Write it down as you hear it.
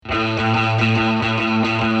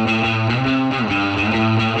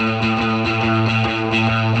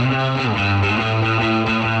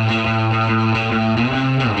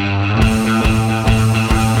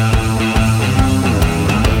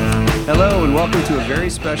welcome to a very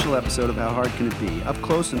special episode of How Hard Can It Be? Up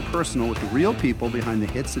close and personal with the real people behind the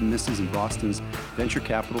hits and misses in Boston's venture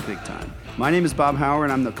capital big time. My name is Bob Hauer,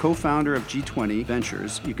 and I'm the co-founder of G20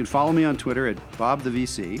 Ventures. You can follow me on Twitter at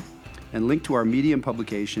BobTheVC and link to our Medium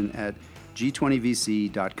publication at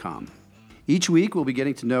g20vc.com. Each week, we'll be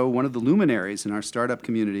getting to know one of the luminaries in our startup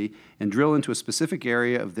community and drill into a specific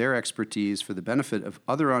area of their expertise for the benefit of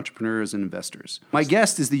other entrepreneurs and investors. My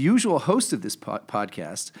guest is the usual host of this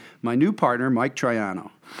podcast, my new partner, Mike Troiano.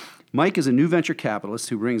 Mike is a new venture capitalist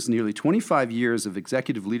who brings nearly 25 years of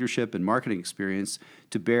executive leadership and marketing experience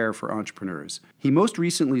to bear for entrepreneurs. He most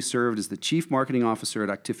recently served as the chief marketing officer at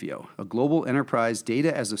Actifio, a global enterprise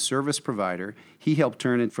data-as-a-service provider. He helped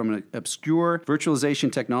turn it from an obscure virtualization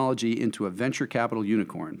technology into a venture capital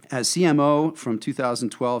unicorn. As CMO from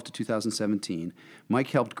 2012 to 2017,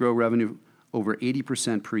 Mike helped grow revenue over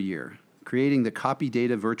 80% per year, creating the copy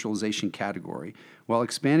data virtualization category, while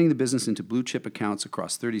expanding the business into blue-chip accounts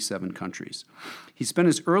across 37 countries. He spent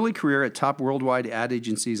his early career at top worldwide ad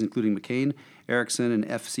agencies, including McCain, Erickson, and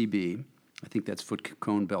FCB, I think that's Foot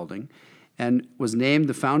Cone Belding, and was named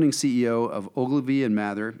the founding CEO of Ogilvy and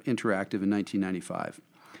Mather Interactive in 1995.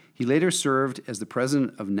 He later served as the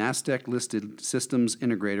president of NASDAQ-listed systems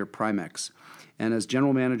integrator Primex, and as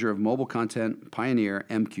general manager of mobile content pioneer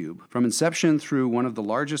MCube, from inception through one of the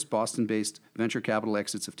largest Boston-based venture capital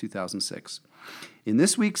exits of 2006. In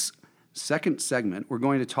this week's second segment, we're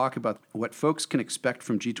going to talk about what folks can expect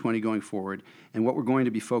from G20 going forward and what we're going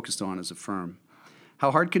to be focused on as a firm.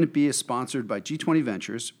 How Hard Can It Be is sponsored by G20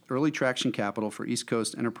 Ventures, early traction capital for East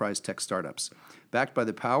Coast enterprise tech startups, backed by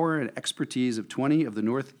the power and expertise of 20 of the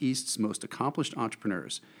Northeast's most accomplished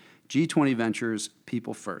entrepreneurs. G20 Ventures,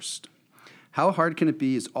 people first. How Hard Can It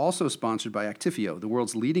Be is also sponsored by Actifio, the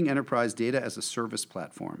world's leading enterprise data-as-a-service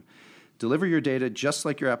platform. Deliver your data just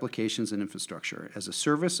like your applications and infrastructure, as a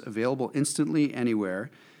service available instantly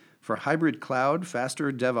anywhere. For hybrid cloud,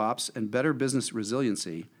 faster DevOps, and better business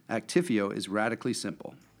resiliency, Actifio is radically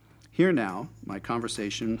simple. Here now, my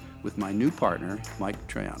conversation with my new partner, Mike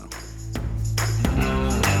Troiano.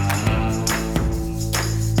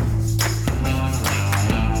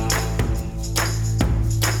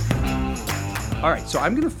 All right, so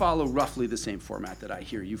I'm going to follow roughly the same format that I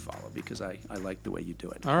hear you follow because I like the way you do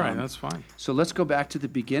it. All right, that's fine. So let's go back to the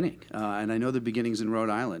beginning. And I know the beginning's in Rhode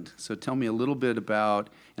Island. So tell me a little bit about,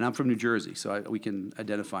 and I'm from New Jersey, so we can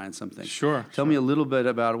identify on something. Sure. Tell me a little bit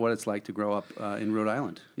about what it's like to grow up in Rhode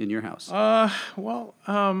Island, in your house. My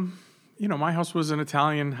house was an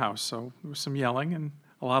Italian house, so there was some yelling and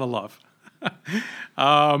a lot of love.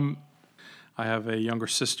 I have a younger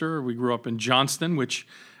sister. We grew up in Johnston, which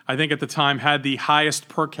I think at the time had the highest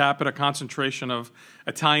per capita concentration of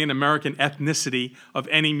Italian-American ethnicity of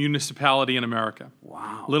any municipality in America.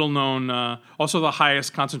 Wow. Little known, also the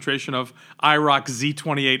highest concentration of IROC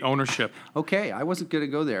Z28 ownership. Okay, I wasn't going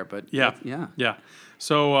to go there, but Yeah.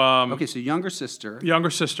 So, okay, so younger sister. Younger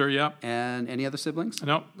sister, yeah. And any other siblings?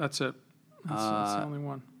 No, that's it. That's the only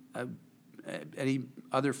one. Any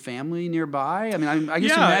other family nearby? I mean, I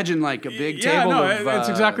just imagine like a big table of... it's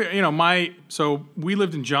exactly, so we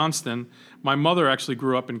lived in Johnston. My mother actually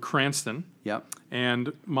grew up in Cranston. Yep.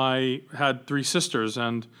 And had three sisters,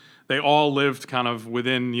 and they all lived kind of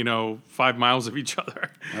within, 5 miles of each other.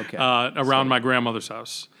 Okay. Around my grandmother's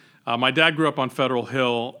house. My dad grew up on Federal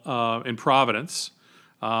Hill in Providence,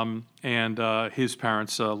 and his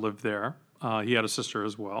parents lived there. He had a sister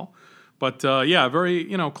as well. But very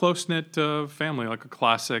close-knit family, like a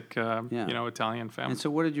classic Italian family. And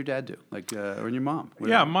so, what did your dad do? Or your mom?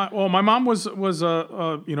 My mom was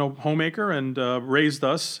a homemaker and raised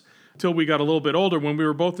us till we got a little bit older. When we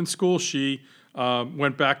were both in school, she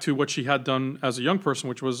went back to what she had done as a young person,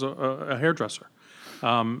 which was a hairdresser,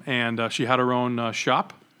 and she had her own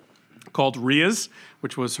shop called Ria's,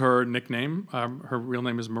 which was her nickname. Her real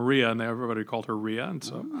name is Maria, and everybody called her Ria, and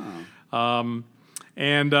so.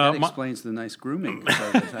 And that explains the nice grooming.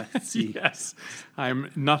 Yes, I'm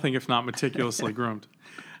nothing if not meticulously groomed.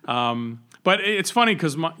 But it's funny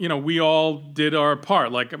because we all did our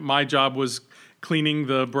part. Like my job was cleaning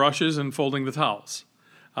the brushes and folding the towels,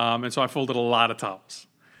 and so I folded a lot of towels.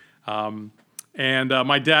 And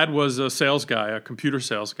my dad was a sales guy, a computer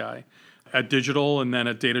sales guy, at Digital and then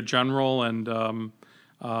at Data General and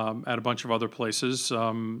at a bunch of other places,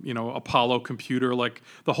 Apollo Computer, like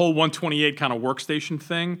the whole 128 kind of workstation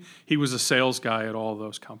thing. He was a sales guy at all of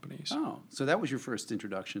those companies. Oh, so that was your first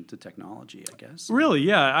introduction to technology, I guess. Really,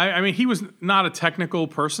 yeah. I mean, he was not a technical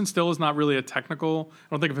person, still is not really a technical, I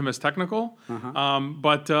don't think of him as technical. Uh-huh.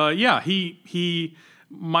 He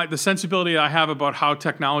the sensibility I have about how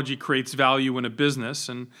technology creates value in a business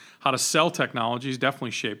and how to sell technology is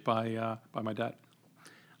definitely shaped by my dad.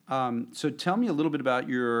 So tell me a little bit about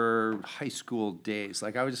your high school days.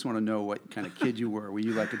 Like, I just want to know what kind of kid you were. Were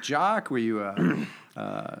you like a jock? Were you, in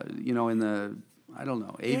the, I don't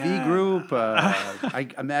know, AV group? I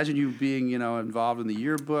imagine you being, involved in the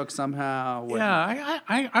yearbook somehow.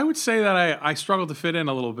 I would say that I struggled to fit in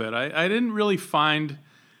a little bit. I didn't really find,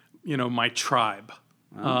 my tribe,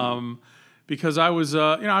 because I was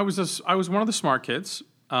one of the smart kids.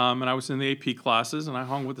 And I was in the AP classes, and I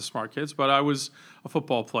hung with the smart kids. But I was a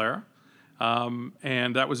football player,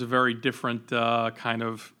 and that was a very different kind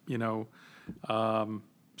of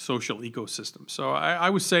social ecosystem. So I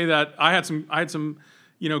would say that I had some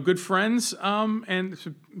good friends and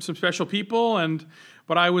some special people,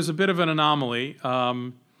 but I was a bit of an anomaly.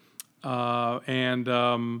 Was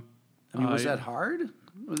that hard?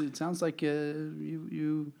 It sounds like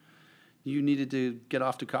you needed to get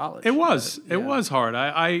off to college. It was. It was hard.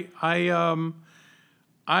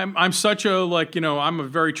 I'm such a I'm a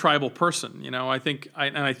very tribal person. I think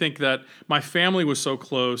that my family was so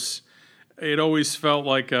close. It always felt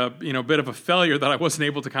like a bit of a failure that I wasn't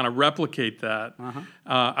able to kind of replicate that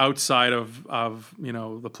outside of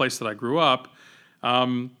the place that I grew up.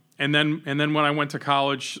 And then when I went to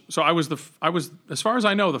college, so I was as far as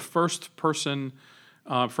I know the first person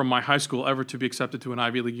from my high school ever to be accepted to an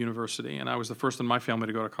Ivy League university, and I was the first in my family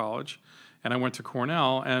to go to college. And I went to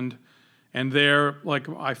Cornell, and there,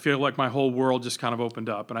 I feel like my whole world just kind of opened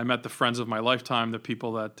up, and I met the friends of my lifetime, the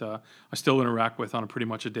people that I still interact with on a pretty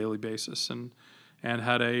much a daily basis, and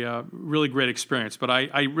had a really great experience. But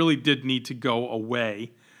I really did need to go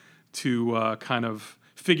away to kind of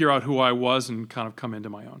figure out who I was and kind of come into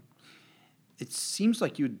my own. It seems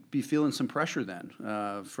like you'd be feeling some pressure then.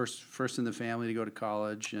 First in the family to go to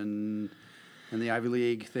college and the Ivy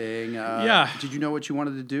League thing. Did you know what you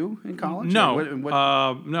wanted to do in college? No.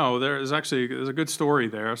 No. There's a good story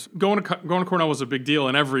there. Going to Cornell was a big deal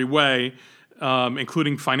in every way,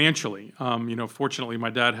 including financially. Fortunately,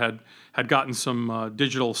 my dad had gotten some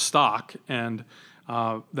digital stock, and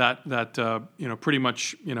that pretty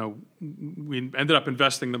much we ended up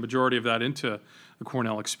investing the majority of that into the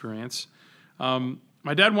Cornell experience.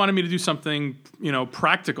 My dad wanted me to do something,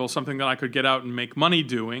 practical, something that I could get out and make money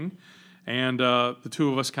doing, and the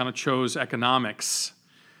two of us kind of chose economics.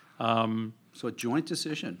 So a joint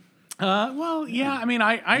decision. Well, yeah. I mean,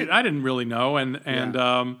 I didn't really know, and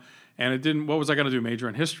it didn't. What was I going to do? Major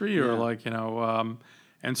in history, or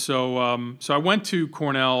And so I went to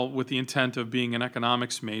Cornell with the intent of being an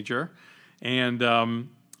economics major, and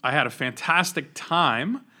I had a fantastic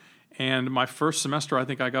time. And my first semester, I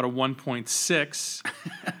think I got a 1.6,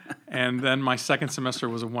 and then my second semester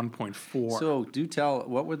was a 1.4. So do tell,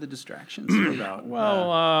 what were the distractions about?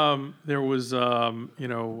 Well, there was,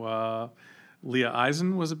 Leah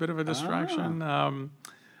Eisen was a bit of a distraction. No,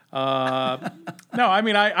 I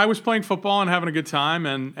mean, I was playing football and having a good time,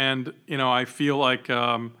 and I feel like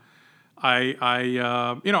I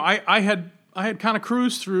had kind of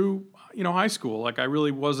cruised through high school. Like, I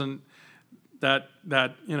really wasn't that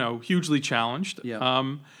hugely challenged. Yeah.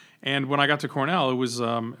 And when I got to Cornell, it was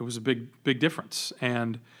a big difference.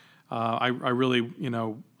 And I really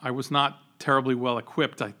I was not terribly well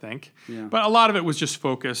equipped, I think. Yeah. But a lot of it was just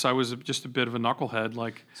focus. I was just a bit of a knucklehead.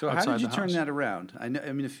 So how did you turn that around? I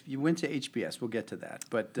mean, if you went to HBS, we'll get to that.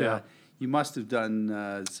 But you must have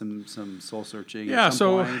done some soul searching. Yeah, at some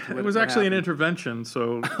so point. it was actually an intervention.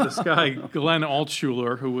 So this guy, Glenn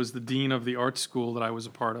Altshuler, who was the dean of the art school that I was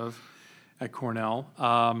a part of at Cornell,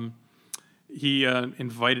 he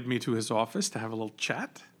invited me to his office to have a little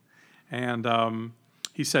chat, and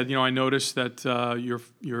he said, I noticed that you're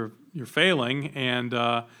failing, and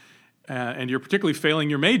you're particularly failing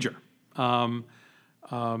your major. You're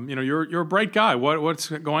a bright guy. What's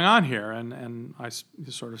going on here? And I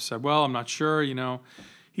sort of said, well, I'm not sure.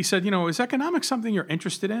 He said, is economics something you're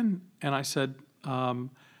interested in? And I said,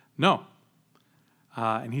 no.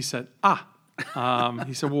 And he said,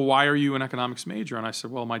 he said, well, why are you an economics major? And I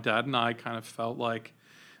said, well, my dad and I kind of felt like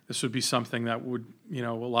this would be something that would,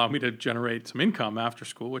 allow me to generate some income after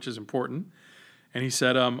school, which is important. And he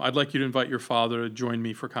said, I'd like you to invite your father to join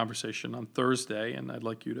me for conversation on Thursday, and I'd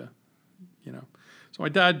like you to, So my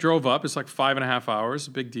dad drove up. It's like 5.5 hours,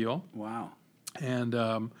 a big deal. Wow. And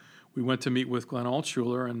we went to meet with Glenn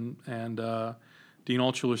Altshuler, and Dean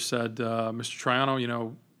Altshuler said, Mr.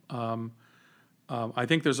 Troiano, I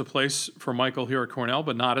think there's a place for Michael here at Cornell,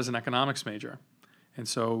 but not as an economics major. And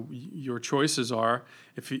so your choices are,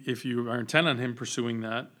 if you are intent on him pursuing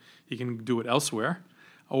that, he can do it elsewhere,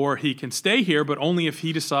 or he can stay here, but only if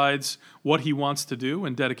he decides what he wants to do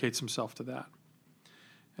and dedicates himself to that.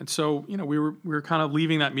 And so, we were kind of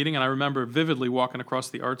leaving that meeting, and I remember vividly walking across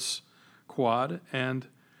the arts quad, and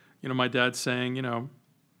my dad saying,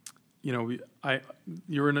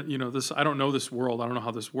 you're in this. I don't know this world. I don't know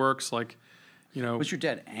how this works. Like, Was your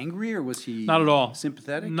dad angry, or was he not at all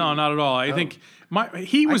sympathetic? No, not at all. I think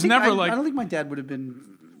he was I never don't think my dad would have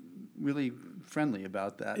been really friendly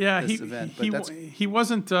about that. Yeah, this event. But he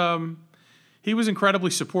wasn't. He was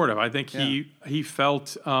incredibly supportive. I think he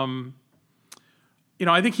felt. I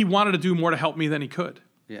think he wanted to do more to help me than he could.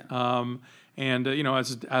 Yeah. And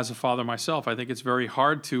as a father myself, I think it's very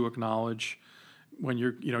hard to acknowledge when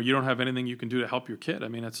you don't have anything you can do to help your kid. I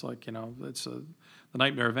mean, it's like it's the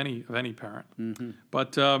nightmare of any parent. Mm-hmm.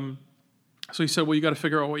 But so he said, well, you got to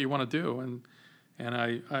figure out what you want to do, and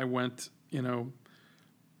I went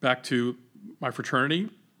back to my fraternity,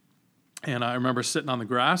 and I remember sitting on the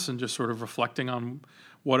grass and just sort of reflecting on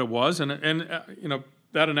what it was, and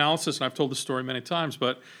that analysis. And I've told this story many times,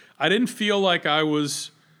 but I didn't feel like I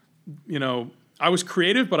was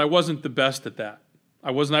creative, but I wasn't the best at that. I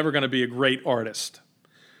was never going to be a great artist.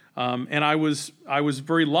 And I was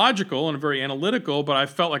very logical and very analytical, but I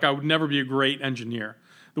felt like I would never be a great engineer.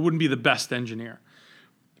 I wouldn't be the best engineer.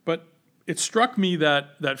 But it struck me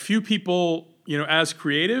that few people, as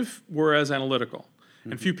creative were as analytical.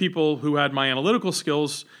 Mm-hmm. And few people who had my analytical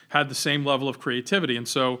skills had the same level of creativity. And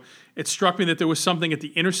so it struck me that there was something at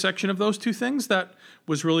the intersection of those two things that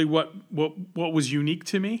was really what was unique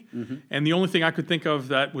to me. Mm-hmm. And the only thing I could think of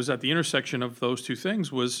that was at the intersection of those two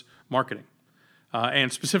things was marketing.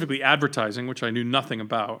 And specifically advertising, which I knew nothing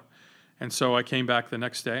about. And so I came back the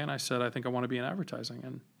next day and I said, I think I want to be in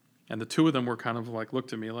advertising. And the two of them were kind of like,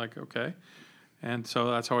 looked at me like, okay. And so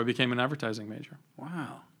that's how I became an advertising major.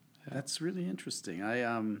 Wow. Yeah. That's really interesting. I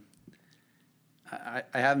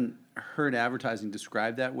haven't heard advertising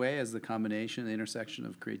described that way, as the combination, the intersection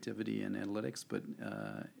of creativity and analytics, but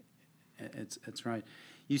it's right.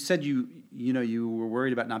 You said you were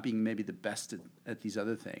worried about not being maybe the best at these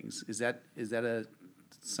other things. Is that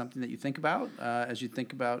something that you think about as you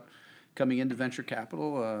think about coming into venture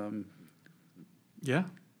capital? Yeah,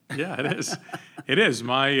 it is. It is.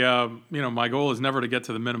 My goal is never to get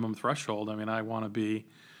to the minimum threshold. I mean, I want to be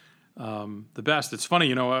the best. It's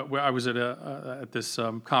funny, I was at this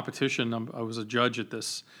competition. I was a judge at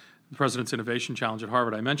this President's Innovation Challenge at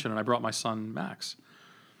Harvard. I mentioned, and I brought my son Max,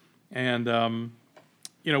 and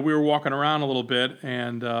we were walking around a little bit,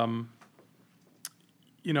 and one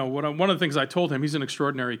of the things I told him, he's an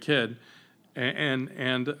extraordinary kid, and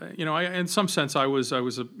in some sense I was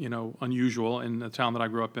unusual in the town that I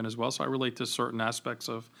grew up in as well. So I relate to certain aspects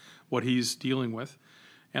of what he's dealing with,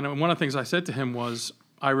 and one of the things I said to him was,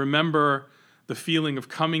 I remember the feeling of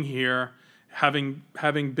coming here, having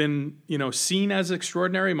been seen as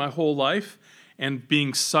extraordinary my whole life, and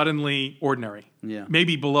being suddenly ordinary,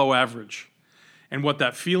 maybe below average. And what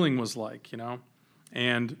that feeling was like,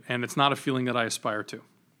 and it's not a feeling that I aspire to.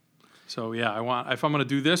 So if I'm going to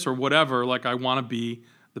do this or whatever, like I want to be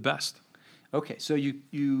the best. Okay, so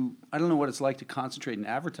you I don't know what it's like to concentrate in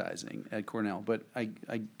advertising at Cornell, but I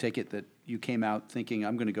take it that you came out thinking,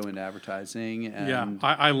 I'm going to go into advertising. And yeah,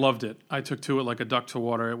 I loved it. I took to it like a duck to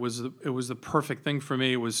water. It was the perfect thing for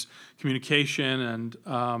me. It was communication, and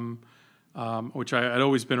which I had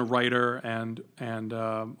always been a writer and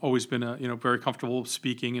always been very comfortable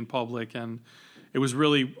speaking in public, and it was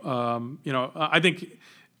really I think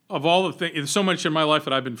of all the things, there's so much in my life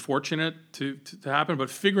that I've been fortunate to happen, but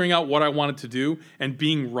figuring out what I wanted to do and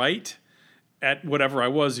being right at whatever I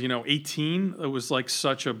was, 18, it was like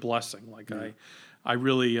such a blessing. Like I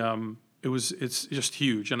really, it's just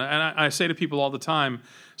huge. And I say to people all the time,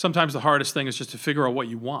 sometimes the hardest thing is just to figure out what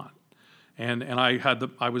you want. And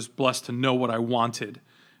I was blessed to know what I wanted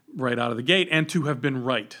right out of the gate and to have been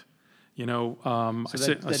right. I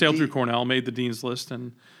sailed through Cornell, made the dean's list,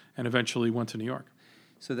 and eventually went to New York.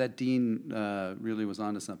 So that dean really was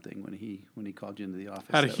onto something when he called you into the office.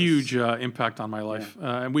 Had a huge impact on my life,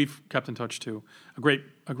 and we've kept in touch too. A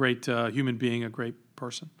great human being, a great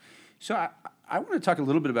person. So I want to talk a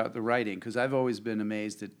little bit about the writing, because I've always been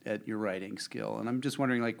amazed at your writing skill, and I'm just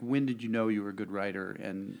wondering, like, when did you know you were a good writer,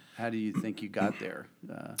 and how do you think you got there?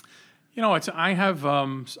 I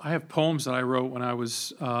have poems that I wrote when I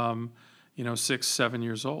was 6, 7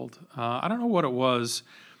 years old. I don't know what it was.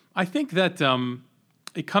 I think that.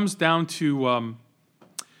 It comes down to,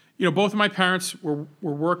 both of my parents were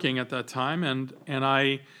working at that time, and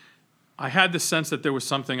I had the sense that there was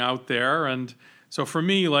something out there, and so for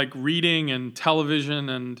me, like reading and television,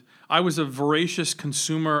 and I was a voracious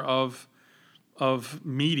consumer of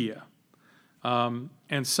media, and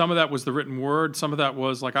and some of that was the written word. Some of that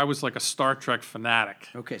was I was like a Star Trek fanatic.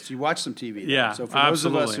 Okay, so you watched some TV. Then. Yeah, So for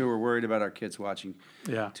absolutely. those of us who were worried about our kids watching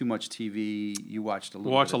too much TV, you watched a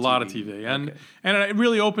little. Watched a lot of TV, and it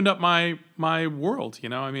really opened up my world.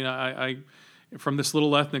 I mean, I from this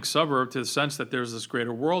little ethnic suburb to the sense that there's this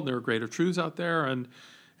greater world, there are greater truths out there, and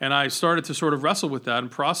I started to sort of wrestle with that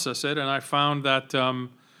and process it, and I found that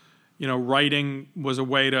writing was a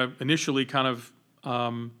way to initially kind of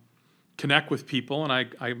connect with people,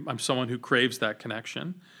 and I'm someone who craves that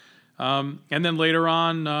connection. And then later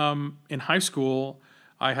on in high school,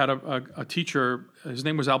 I had a teacher. His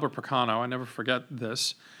name was Albert Picano. I never forget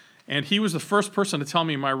this. And he was the first person to tell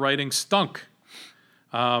me my writing stunk.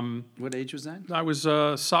 What age was that? I was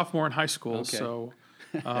a sophomore in high school, Okay. so...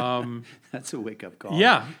 That's a wake-up call.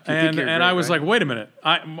 Yeah, and great, I was right? like, wait a minute,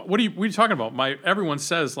 what are you talking about? Everyone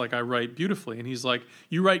says I write beautifully, and he's like,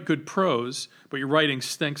 you write good prose, but your writing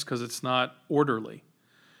stinks because it's not orderly.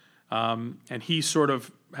 And he sort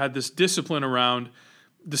of had this discipline around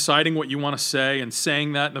deciding what you want to say and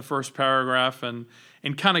saying that in the first paragraph, and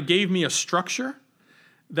kind of gave me a structure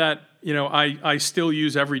that I still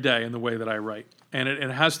use every day in the way that I write, and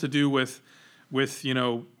it has to do with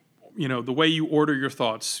the way you order your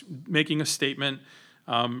thoughts, making a statement.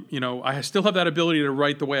 I still have that ability to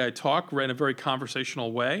write the way I talk, in a very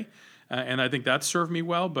conversational way, and I think that served me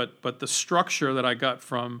well. But the structure that I got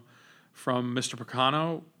from Mr.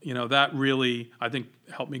 Picano, that really, I think,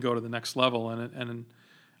 helped me go to the next level. And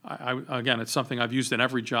again, it's something I've used in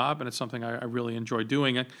every job, and it's something I really enjoy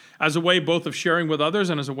doing as a way both of sharing with others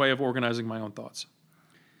and as a way of organizing my own thoughts.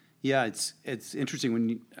 Yeah, it's interesting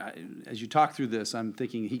when as you talk through this, I'm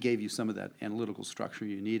thinking he gave you some of that analytical structure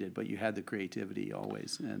you needed, but you had the creativity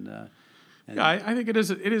always. And yeah, I think it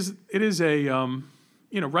is a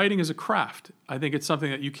writing is a craft. I think it's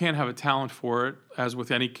something that you can't have a talent for it, as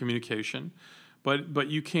with any communication, but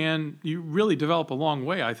you really develop a long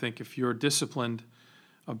way. I think if you're disciplined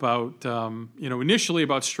about initially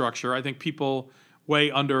about structure. I think people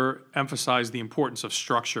way underemphasize the importance of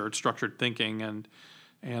structured thinking and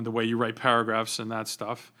the way you write paragraphs and that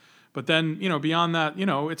stuff. But then, beyond that,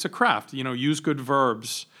 it's a craft. Use good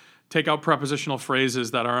verbs, take out prepositional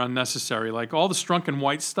phrases that are unnecessary. Like all the strunk and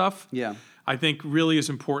white stuff, Yeah. I think really is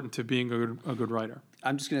important to being a good writer.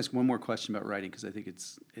 I'm just going to ask one more question about writing because I think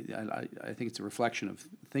it's a reflection of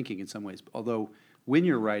thinking in some ways. Although when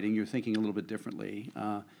you're writing, you're thinking a little bit differently.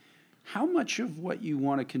 How much of what you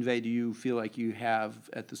want to convey do you feel like you have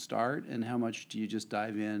at the start, and how much do you just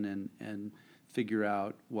dive in and figure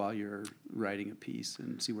out while you're writing a piece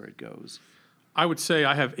and see where it goes? I would say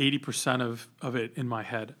I have 80% of it in my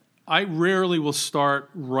head. I rarely will start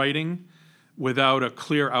writing without a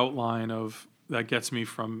clear outline of that gets me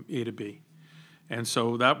from A to B. And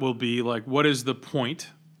so that will be like, what is the point?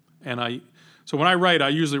 So when I write, I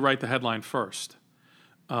usually write the headline first.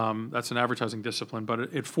 That's an advertising discipline, but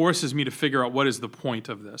it forces me to figure out what is the point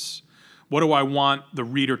of this. What do I want the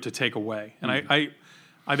reader to take away? And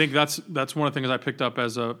I think that's one of the things I picked up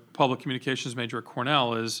as a public communications major at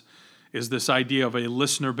Cornell is this idea of a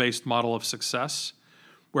listener-based model of success,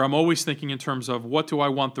 where I'm always thinking in terms of what do I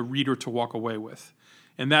want the reader to walk away with?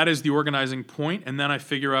 And that is the organizing point. And then I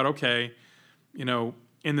figure out, okay,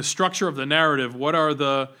 in the structure of the narrative, what are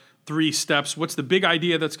the 3 steps? What's the big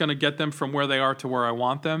idea that's going to get them from where they are to where I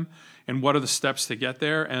want them? And what are the steps to get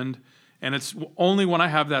there? And it's only when I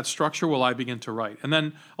have that structure will I begin to write. And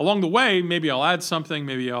then along the way, maybe I'll add something.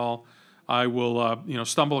 Maybe I will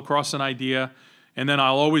stumble across an idea, and then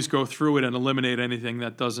I'll always go through it and eliminate anything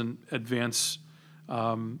that doesn't advance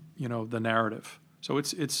the narrative. So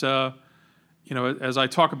it's as I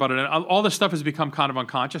talk about it, and all this stuff has become kind of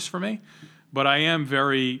unconscious for me, but I am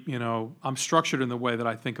very I'm structured in the way that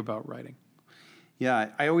I think about writing. Yeah,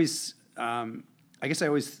 I always I guess I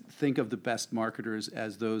always think of the best marketers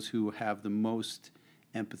as those who have the most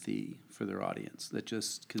empathy for their audience, that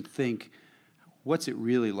just can think, what's it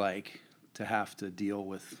really like to have to deal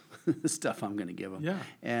with the stuff I'm going to give them? Yeah.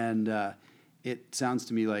 And it sounds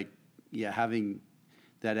to me like, having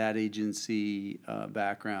that ad agency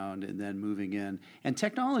background and then moving in. And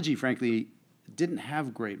technology, frankly, didn't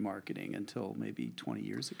have great marketing until maybe 20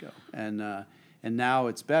 years ago. And now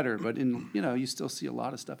it's better, but you still see a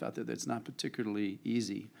lot of stuff out there that's not particularly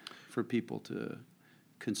easy for people to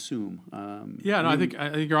consume. I think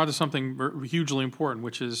you're onto something hugely important,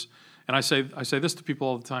 which is, and I say this to people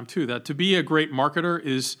all the time too, that to be a great marketer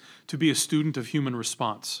is to be a student of human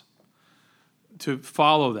response, to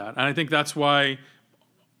follow that. And I think that's why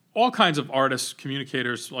all kinds of artists,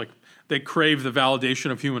 communicators, like they crave the validation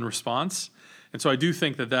of human response. And so I do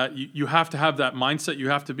think that you have to have that mindset. You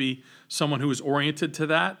have to be someone who is oriented to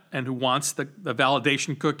that and who wants the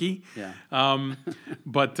validation cookie. Yeah.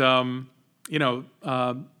 But one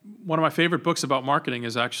of my favorite books about marketing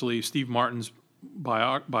is actually Steve Martin's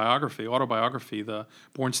autobiography, The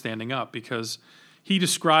Born Standing Up, because he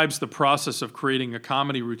describes the process of creating a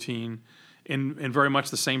comedy routine in very much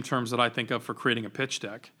the same terms that I think of for creating a pitch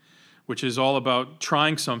deck, which is all about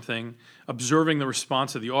trying something, observing the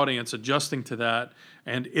response of the audience, adjusting to that,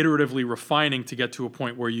 and iteratively refining to get to a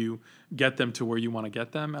point where you get them to where you want to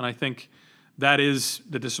get them. And I think that is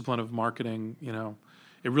the discipline of marketing.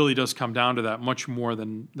 It really does come down to that much more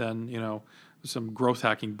than some growth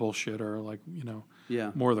hacking bullshit or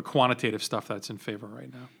more of the quantitative stuff that's in favor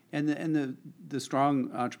right now. And the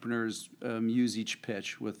strong entrepreneurs use each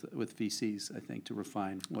pitch with VCs, I think, to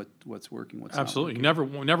refine what's working, what's absolutely. not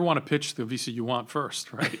working. You never want to pitch the VC you want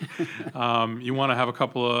first, right? You want to have a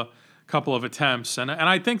couple of attempts, and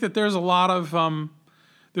I think that there's a lot of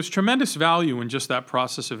there's tremendous value in just that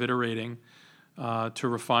process of iterating to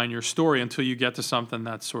refine your story until you get to something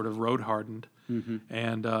that's sort of road hardened,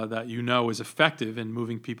 and that is effective in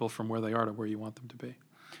moving people from where they are to where you want them to be.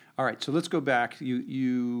 All right, so let's go back.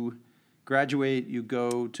 You graduate, you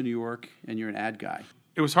go to New York, and you're an ad guy.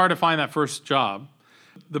 It was hard to find that first job.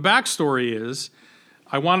 The backstory is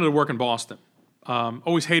I wanted to work in Boston.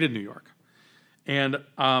 Always hated New York. And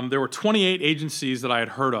there were 28 agencies that I had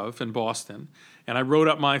heard of in Boston. And I wrote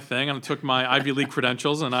up my thing, and I took my Ivy League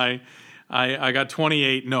credentials, and I got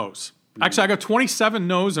 28 no's. Actually, I got 27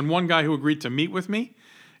 no's and one guy who agreed to meet with me,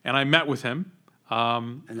 and I met with him.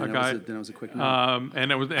 And then it was a quick no.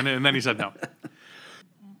 And then he said no.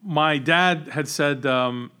 My dad had said,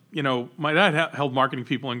 my dad held marketing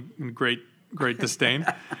people in great disdain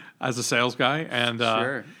as a sales guy, and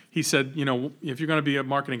sure. He said, if you're going to be a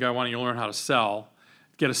marketing guy, why don't you learn how to sell?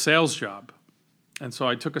 Get a sales job. And so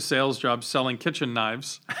I took a sales job selling kitchen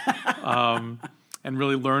knives, and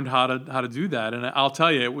really learned how to do that. And I'll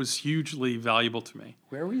tell you, it was hugely valuable to me.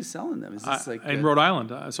 Where were you selling them? Is this in Rhode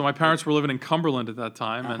Island. So my parents were living in Cumberland at that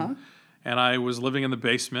time, and I was living in the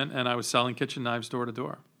basement, and I was selling kitchen knives door to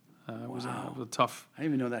door. It was a tough. I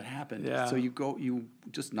didn't even know that happened. Yeah. So you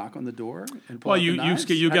just knock on the door and pull well, out you the knives?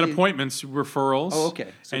 you get appointments, referrals. Oh, okay.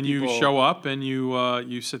 So and you show up and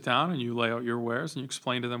you sit down and you lay out your wares and you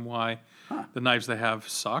explain to them why the knives they have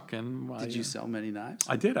suck and why. Did you sell many knives?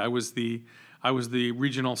 I did. I was the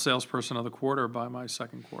regional salesperson of the quarter by my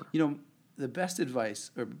second quarter. The best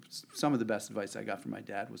advice, or some of the best advice I got from my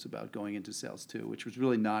dad was about going into sales too, which was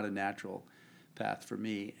really not a natural path for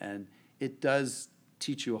me. And it does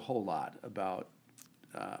teach you a whole lot about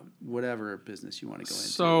whatever business you want to go into.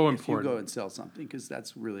 So important. If you go and sell something, because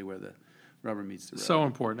that's really where the rubber meets the road. So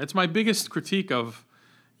important. It's my biggest critique of,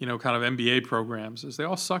 kind of MBA programs is they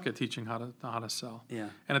all suck at teaching how to sell. Yeah.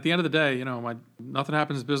 And at the end of the day, nothing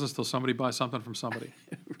happens in business till somebody buys something from somebody.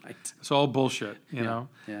 Right. It's all bullshit, Yeah.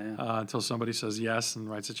 until somebody says yes and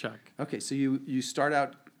writes a check. Okay, so you start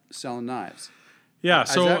out selling knives. Yeah. Is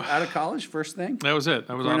So that out of college, first thing? that was it.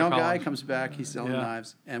 I was out Cornell of college. guy comes back, he's selling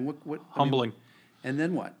knives, and what? Humbling. And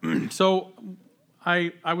then what? So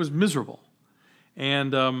I was miserable.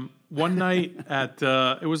 And one night at,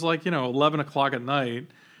 it was 11 o'clock at night,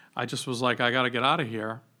 I just was like, I got to get out of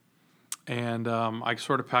here. And I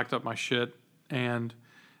sort of packed up my shit and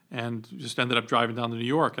just ended up driving down to New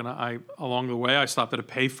York. And along the way, I stopped at a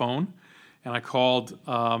payphone and I called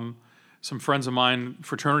some friends of mine,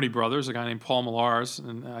 fraternity brothers, a guy named Paul Millars,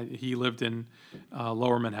 and he lived in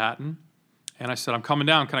Lower Manhattan. And I said, I'm coming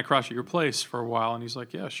down. Can I crash at your place for a while? And he's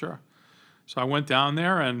like, yeah, sure. So I went down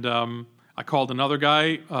there and I called another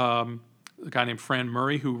guy, a guy named Fran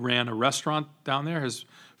Murray, who ran a restaurant down there. His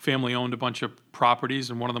family owned a bunch of properties,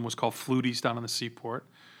 and one of them was called Fluties down in the Seaport.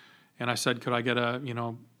 And I said, could I get a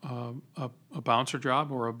bouncer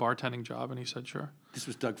job or a bartending job? And he said, sure. This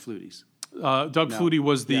was Doug Flutie's. Doug Flutie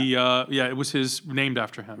was it was named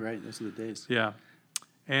after him. Right, those are the days. Yeah.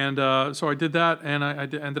 And so I did that, and I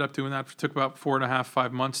ended up doing that. It took about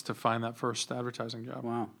 4.5 months to find that first advertising job.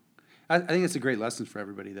 Wow. I think it's a great lesson for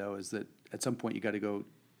everybody, though, is that at some point you got to go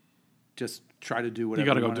just try to do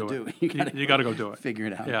whatever you want to do. You got to go do it. Figure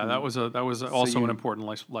it out. Yeah, that was also an important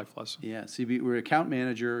life lesson. Yeah, so you were account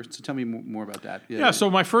manager. So tell me more about that. Yeah, so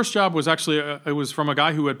my first job was actually, it was from a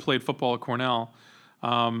guy who had played football at Cornell,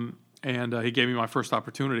 and he gave me my first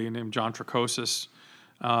opportunity, named John Tricosis,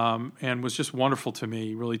 and was just wonderful to me.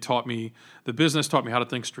 He really taught me the business, taught me how to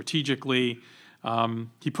think strategically.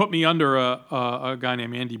 He put me under a guy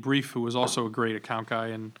named Andy Brief, who was also a great account guy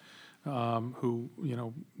and who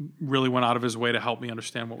really went out of his way to help me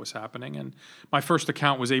understand what was happening. And my first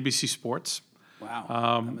account was ABC Sports,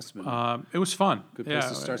 Wow. That must have been It was fun. a good place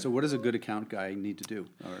to start. So what does a good account guy need to do,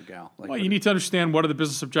 or a gal? Well, you need to understand what are the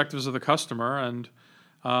business objectives of the customer. And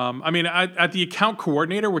at the account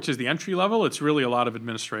coordinator, which is the entry level, it's really a lot of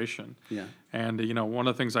administration. Yeah. And, one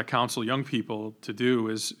of the things I counsel young people to do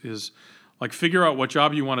is like figure out what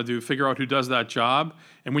job you want to do, figure out who does that job.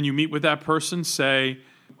 And when you meet with that person, say,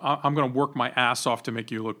 I'm going to work my ass off to make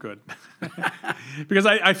you look good. Because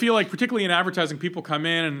I feel like, particularly in advertising, people come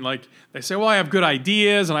in and like they say, well, I have good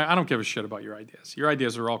ideas, and I don't give a shit about your ideas. Your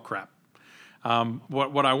ideas are all crap.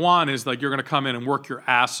 What I want is like you're going to come in and work your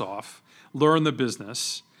ass off, learn the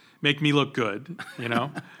business, make me look good,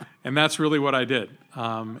 and that's really what I did.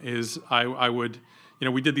 I would,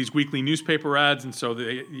 we did these weekly newspaper ads, and so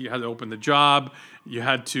you had to open the job, you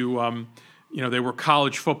had to. They were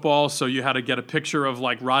college football, so you had to get a picture of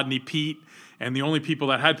like Rodney Peete, and the only people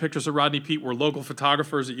that had pictures of Rodney Peete were local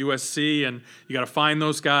photographers at USC, and you got to find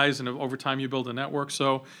those guys, and over time you build a network.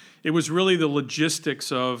 So it was really the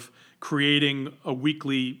logistics of creating a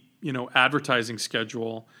weekly, advertising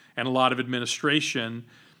schedule and a lot of administration.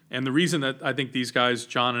 And the reason that I think these guys,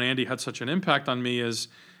 John and Andy, had such an impact on me is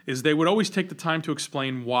they would always take the time to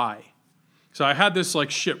explain why. So I had this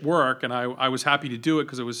like shit work, and I was happy to do it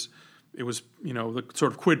because it was the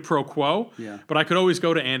sort of quid pro quo. Yeah. But I could always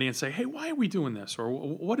go to Andy and say, hey, why are we doing this? Or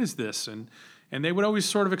what is this? And they would always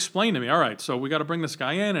sort of explain to me, all right, so we got to bring this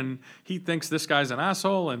guy in, and he thinks this guy's an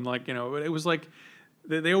asshole. And it was like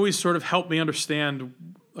they always sort of helped me understand,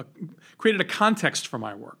 created a context for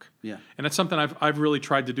my work. Yeah. And that's something I've really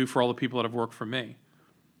tried to do for all the people that have worked for me.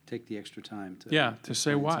 Take the extra time to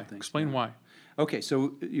say why. Explain why. Okay,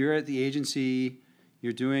 so you're at the agency,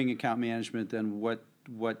 you're doing account management, then what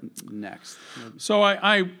next? So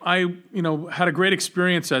I had a great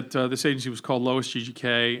experience at this agency. Was called Lois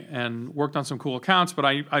GGK, and worked on some cool accounts, but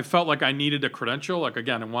I felt like I needed a credential. Like,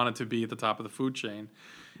 again, I wanted to be at the top of the food chain.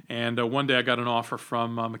 And one day I got an offer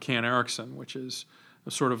from McCann Erickson, which is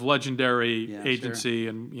a sort of legendary agency, sure.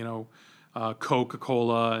 And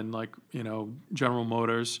Coca-Cola and General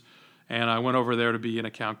Motors. And I went over there to be an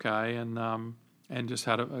account guy, and just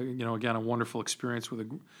had a wonderful experience with a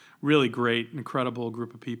really great, incredible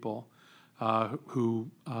group of people who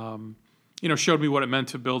showed me what it meant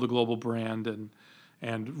to build a global brand,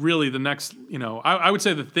 and really the next, I would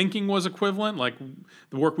say the thinking was equivalent. Like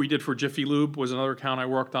the work we did for Jiffy Lube was another account I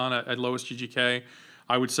worked on at Lois GGK.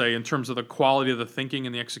 I would say in terms of the quality of the thinking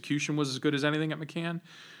and the execution was as good as anything at McCann,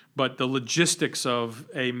 but the logistics of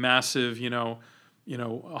a massive,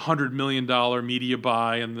 $100 million media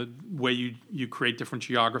buy and the way you create different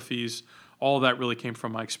geographies, all of that really came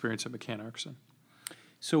from my experience at McCann Erickson.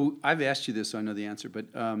 So I've asked you this, so I know the answer, but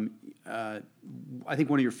I think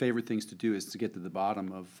one of your favorite things to do is to get to the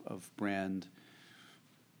bottom of brand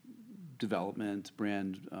development,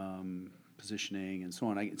 brand positioning, and so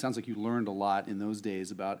on. It sounds like you learned a lot in those days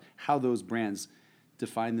about how those brands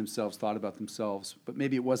defined themselves, thought about themselves, but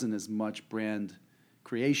maybe it wasn't as much brand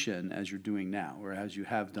creation as you're doing now, or as you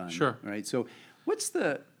have done. Sure. Right. So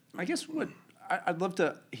I'd love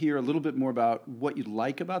to hear a little bit more about what you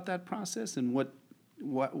like about that process and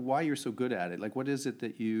why you're so good at it. Like, what is it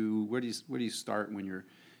that where do you start when you're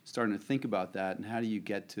starting to think about that, and how do you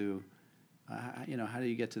get to,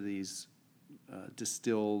 these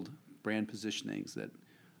distilled brand positionings that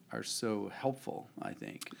are so helpful, I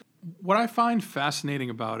think. What I find fascinating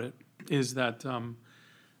about it is that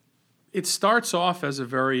it starts off as a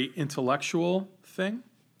very intellectual thing,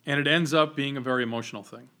 and it ends up being a very emotional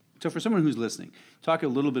thing. So for someone who's listening, talk a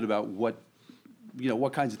little bit about what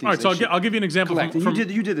kinds of things. All right, so I'll give you an example.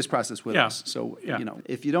 You did this process with us. So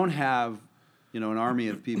if you don't have an army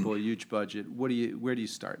of people, a huge budget, where do you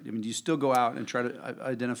start? I mean, do you still go out and try to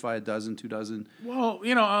identify 12, 2 dozen? Well,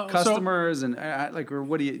 customers or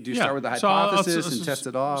what do you do? You start with the hypothesis and test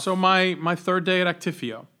it off. So my third day at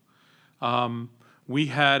Actifio, we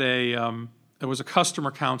had there was a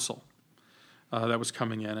customer council that was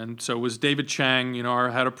coming in, and so it was David Chang,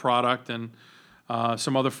 our head of product, and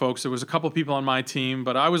some other folks. There was a couple of people on my team,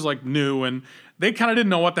 but I was like new, and they kind of didn't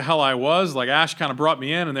know what the hell I was. Like Ash kind of brought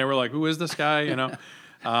me in, and they were like, "Who is this guy?"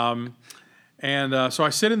 So I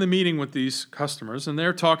sit in the meeting with these customers, and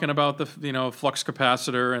they're talking about the flux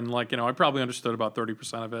capacitor, and I probably understood about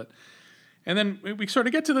 30% of it. And then we sort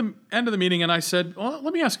of get to the end of the meeting, and I said, "Well,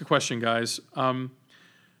 let me ask a question, guys.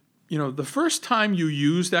 The first time you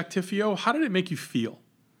used Actifio, how did it make you feel?"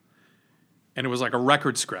 And it was like a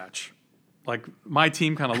record scratch. Like my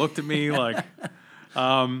team kind of looked at me like,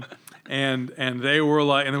 and they were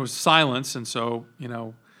like, and there was silence, and so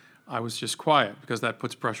I was just quiet because that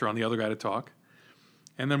puts pressure on the other guy to talk.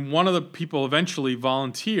 And then one of the people eventually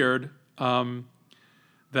volunteered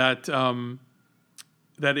that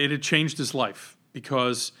that it had changed his life,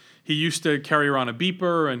 because he used to carry around a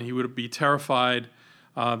beeper and he would be terrified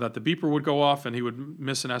that the beeper would go off and he would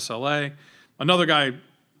miss an SLA. Another guy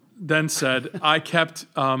then said, I kept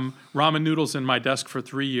ramen noodles in my desk for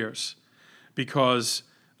 3 years because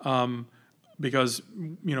back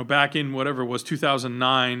in whatever it was,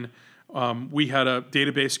 2009, we had a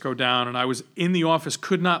database go down, and I was in the office,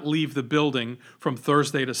 could not leave the building from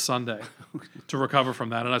Thursday to Sunday to recover from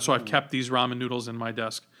that. And so I've kept these ramen noodles in my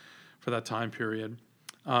desk for that time period.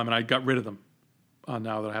 And I got rid of them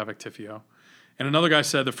now that I have Actifio. And another guy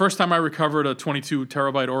said, the first time I recovered a 22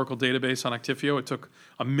 terabyte Oracle database on Actifio, it took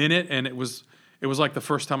a minute, and it was like the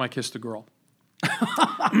first time I kissed a girl.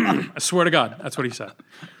 I swear to God, that's what he said.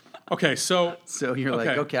 Okay, so you're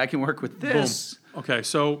like, okay, I can work with this. Boom. Okay,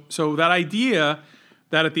 so that idea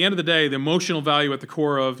that at the end of the day, the emotional value at the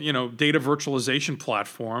core of data virtualization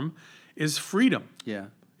platform is freedom. Yeah.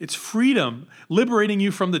 It's freedom, liberating you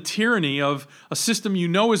from the tyranny of a system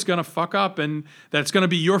is going to fuck up and that's going to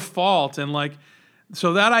be your fault. And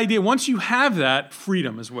so that idea, once you have that,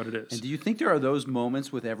 freedom is what it is. And do you think there are those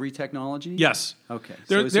moments with every technology? Yes. Okay.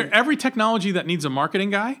 Every technology that needs a marketing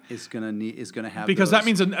guy is going to have because those.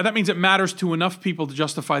 that means it matters to enough people to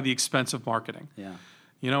justify the expense of marketing. Yeah.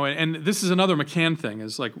 And this is another McCann thing.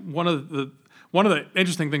 Is like one of the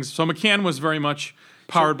interesting things. So McCann was very much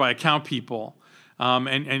powered by account people.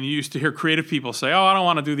 And you used to hear creative people say, "Oh, I don't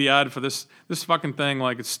want to do the ad for this fucking thing.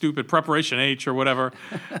 Like it's stupid. Preparation H or whatever."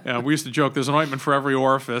 We used to joke, "There's an ointment for every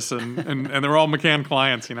orifice," and they're all McCann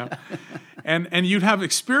clients, And you'd have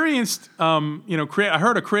experienced, I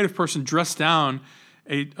heard a creative person dress down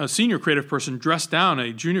a senior creative person dress down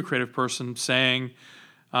a junior creative person, saying,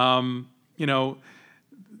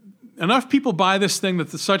 enough people buy this thing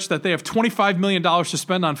that's such that they have $25 million to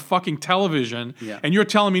spend on fucking television, and you're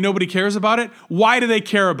telling me nobody cares about it? Why do they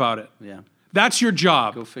care about it? Yeah. That's your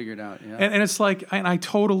job. Go figure it out. Yeah. And it's like, and I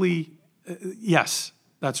totally, yes,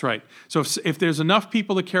 that's right. So if there's enough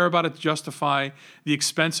people that care about it to justify the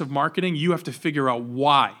expense of marketing, you have to figure out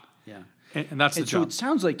why. Yeah. And that's the job. So it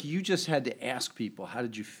sounds like you just had to ask people, how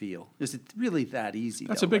did you feel? Is it really that easy?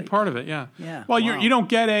 That's a big part of it, yeah. Yeah. Well, you don't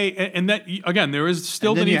get and that, again, there is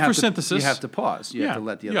still the need for synthesis. You have to pause. You have to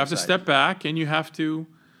let the other side. You have to step back, and you have to,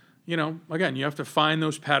 again, you have to find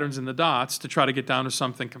those patterns in the dots to try to get down to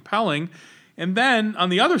something compelling. And then on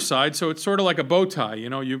the other side, so it's sort of like a bow tie,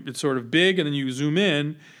 it's sort of big, and then you zoom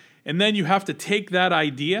in, and then you have to take that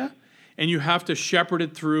idea and you have to shepherd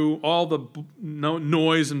it through all the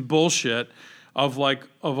noise and bullshit of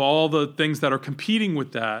all the things that are competing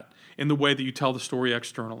with that in the way that you tell the story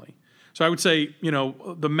externally. So I would say,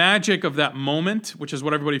 the magic of that moment, which is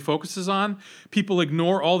what everybody focuses on, people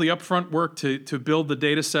ignore all the upfront work to build the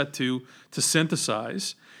data set to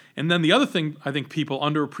synthesize. And then the other thing I think people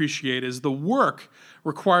underappreciate is the work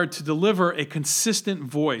required to deliver a consistent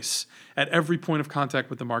voice at every point of contact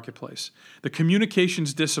with the marketplace. The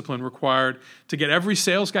communications discipline required to get every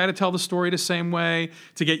sales guy to tell the story the same way,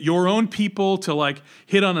 to get your own people to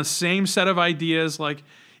hit on the same set of ideas.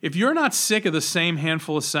 If you're not sick of the same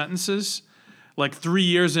handful of sentences, 3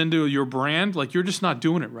 years into your brand, you're just not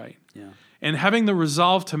doing it right. Yeah. And having the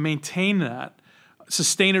resolve to maintain that,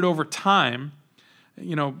 sustain it over time,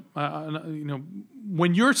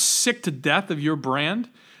 when you're sick to death of your brand,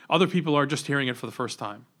 other people are just hearing it for the first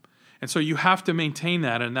time. And so you have to maintain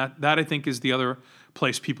that, and that I think is the other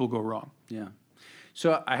place people go wrong. Yeah.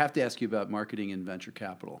 So I have to ask you about marketing and venture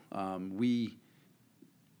capital. We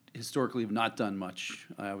historically have not done much,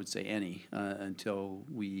 I would say any, until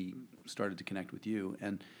we started to connect with you.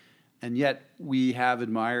 And yet we have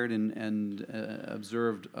admired and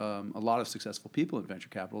observed a lot of successful people in venture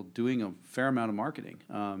capital doing a fair amount of marketing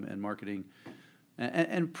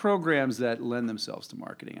and programs that lend themselves to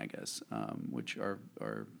marketing, I guess, which are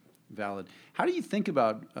valid. How do you think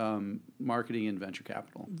about marketing in venture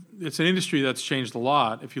capital? It's an industry that's changed a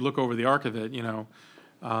lot. If you look over the arc of it,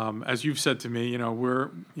 as you've said to me,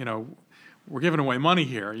 we're giving away money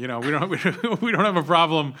here. We don't have a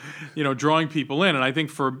problem, drawing people in. And I think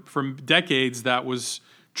for decades that was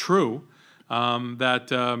true.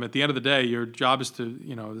 That at the end of the day, your job is to,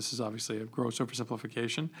 this is obviously a gross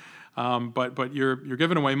oversimplification, but you're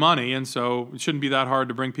giving away money, and so it shouldn't be that hard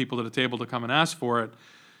to bring people to the table to come and ask for it.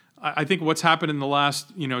 I think what's happened in the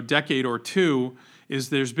last decade or two is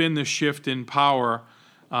there's been this shift in power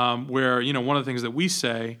where one of the things that we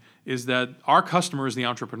say is that our customer is the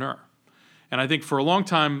entrepreneur. And I think for a long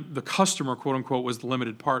time, the customer, quote unquote, was the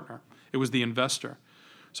limited partner. It was the investor.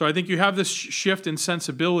 So I think you have this shift in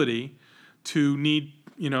sensibility to need,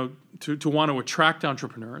 to want to attract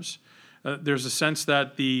entrepreneurs. There's a sense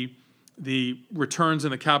that the the returns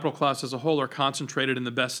in the capital class as a whole are concentrated in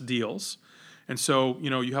the best deals. And so,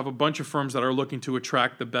 you have a bunch of firms that are looking to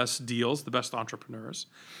attract the best deals, the best entrepreneurs.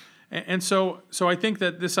 And so I think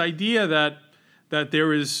that this idea that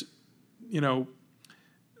there is, the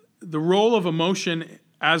role of emotion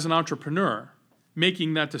as an entrepreneur,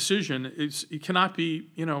 making that decision, it cannot be,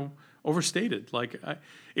 overstated. Like,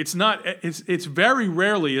 it's very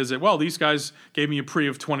rarely is it, well, these guys gave me a pre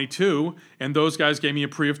of 22 and those guys gave me a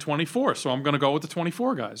pre of 24, so I'm going to go with the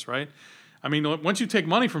 24 guys, right? I mean, once you take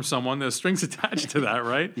money from someone, there's strings attached to that,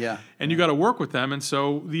 right? Yeah. And you got to work with them. And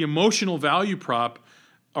so the emotional value prop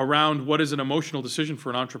around what is an emotional decision for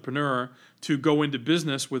an entrepreneur to go into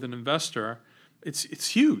business with an investor, it's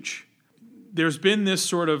huge. There's been this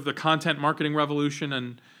sort of the content marketing revolution,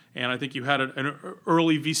 and I think you had an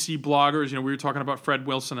early VC bloggers, we were talking about Fred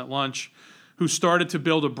Wilson at lunch, who started to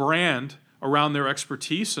build a brand around their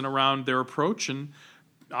expertise and around their approach. And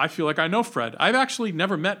I feel like I know Fred. I've actually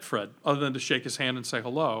never met Fred other than to shake his hand and say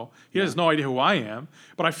hello. He has no idea who I am,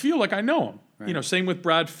 but I feel like I know him. Right. Same with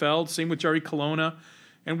Brad Feld, same with Jerry Colonna.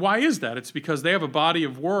 And why is that? It's because they have a body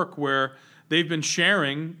of work where they've been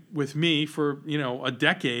sharing with me for, a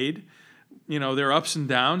decade, their ups and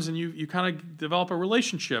downs, and you kind of develop a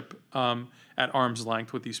relationship at arm's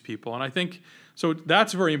length with these people. And I think, so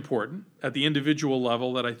that's very important at the individual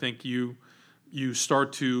level, that I think you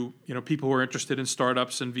start to, people who are interested in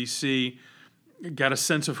startups and VC get a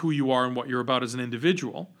sense of who you are and what you're about as an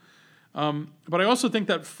individual. But I also think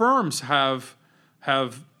that firms have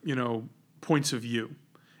points of view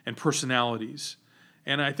and personalities.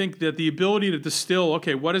 And I think that the ability to distill,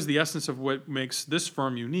 okay, what is the essence of what makes this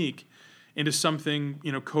firm unique, into something,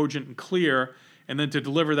 cogent and clear, and then to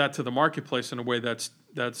deliver that to the marketplace in a way that's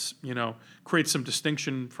creates some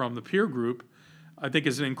distinction from the peer group, I think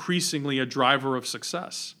is increasingly a driver of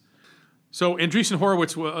success. So Andreessen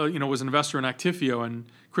Horowitz, was an investor in Actifio, and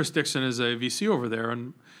Chris Dixon is a VC over there.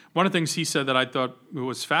 And one of the things he said that I thought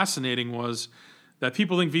was fascinating was that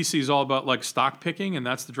people think VC is all about like stock picking, and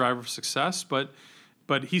that's the driver of success. But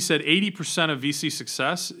he said 80% of VC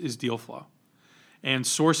success is deal flow and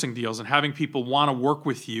sourcing deals and having people want to work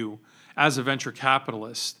with you as a venture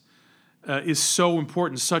capitalist is so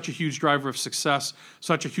important, such a huge driver of success,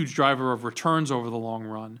 such a huge driver of returns over the long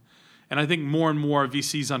run. And I think more and more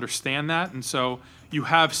VCs understand that, and so you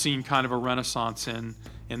have seen kind of a renaissance in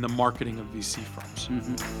the marketing of VC firms.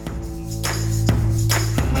 Mm-hmm.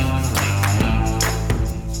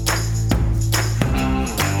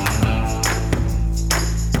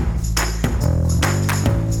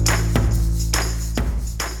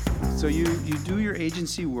 So you do your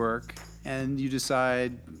agency work and you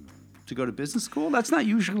decide to go to business school? That's not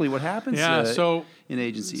usually what happens in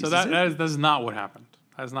agencies. So that is not what happened.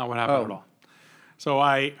 That's not what happened at all. So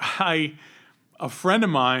a friend of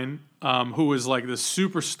mine who was like this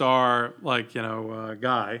superstar,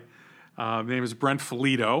 guy, his name is Brent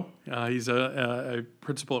Filito. He's a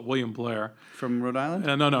principal at William Blair. From Rhode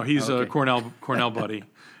Island? No, he's a Cornell buddy.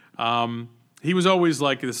 He was always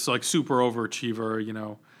like this super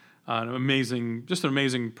overachiever, an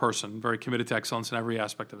amazing person, very committed to excellence in every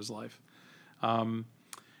aspect of his life. And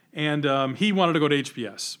he wanted to go to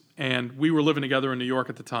HBS. And we were living together in New York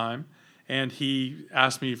at the time. And he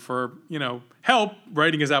asked me for, help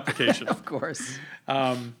writing his application. Of course.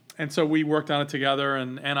 And so we worked on it together.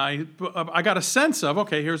 And I got a sense of,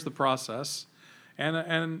 okay, here's the process.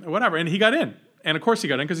 And whatever. And he got in. And of course he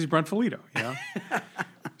got in because he's Brent Filito,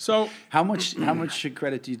 So how much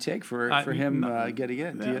credit do you take for him getting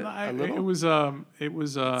in? A little? It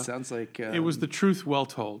was. It sounds like it was the truth well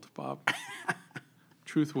told, Bob.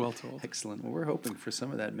 Truth well told. Excellent. Well, we're hoping for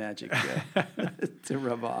some of that magic to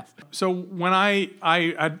rub off. So when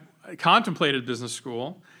I contemplated business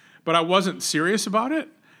school, but I wasn't serious about it,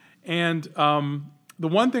 and the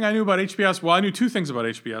one thing I knew about HBS, I knew two things about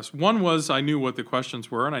HBS. One was I knew what the questions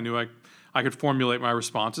were, and I knew I could formulate my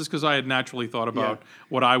responses because I had naturally thought about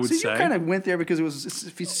what I would say. So you kind of went there because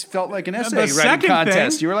it felt like an essay writing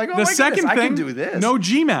contest. You were like, oh my goodness, I can do this. No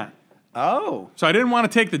GMAT. Oh. So I didn't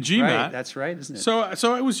want to take the GMAT. Right, that's right, isn't it?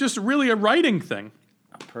 So it was just really a writing thing.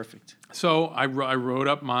 Oh, perfect. So I wrote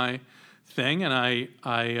up my thing, and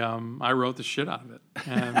I wrote the shit out of it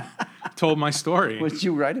and told my story. What did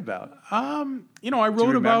you write about? I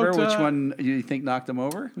wrote about which one you think knocked them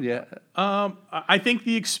over? Yeah. I think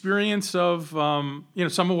the experience of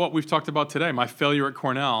some of what we've talked about today, my failure at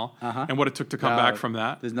Cornell, and what it took to come back from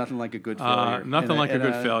that. There's nothing like a good failure. Nothing like a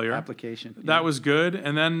good failure. Application. Yeah. That was good,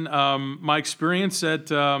 and then my experience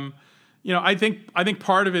at I think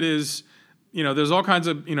part of it is. There's all kinds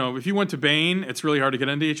of, if you went to Bain, it's really hard to get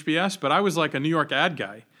into HBS, but I was like a New York ad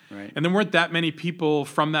guy. Right. And there weren't that many people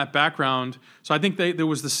from that background. So I think there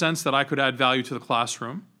was the sense that I could add value to the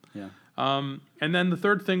classroom. Yeah. And then the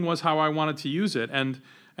third thing was how I wanted to use it. And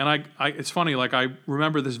I it's funny, like I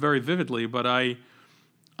remember this very vividly, but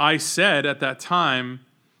I said at that time,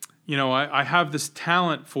 I have this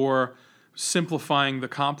talent for simplifying the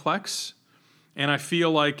complex. And I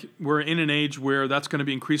feel like we're in an age where that's going to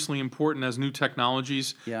be increasingly important as new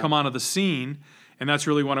technologies come onto the scene. And that's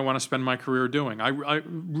really what I want to spend my career doing. I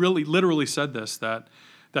really literally said this, that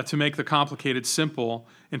to make the complicated simple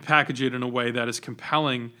and package it in a way that is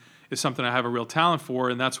compelling is something I have a real talent for,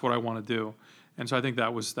 and that's what I want to do. And so I think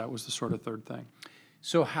that was the sort of third thing.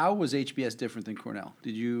 So how was HBS different than Cornell?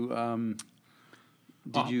 Did you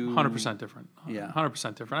 100% different. Yeah.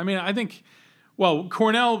 100% different. I mean, I think,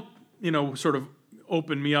 Cornell, sort of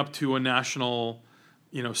opened me up to a national,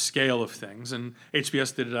 scale of things, and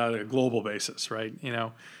HBS did it on a global basis, right?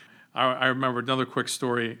 I remember another quick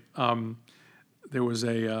story. There was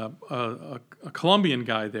a Colombian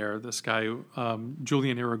guy there, this guy,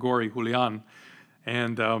 Julian Julian,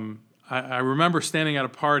 and I remember standing at a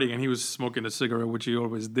party, and he was smoking a cigarette, which he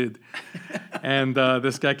always did. And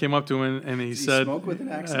this guy came up to him, and he said... Did he smoke with an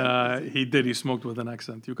accent? He did. He smoked with an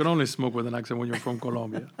accent. You can only smoke with an accent when you're from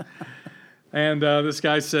Colombia. And this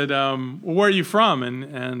guy said, where are you from?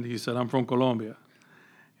 And he said, I'm from Colombia.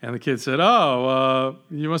 And the kid said,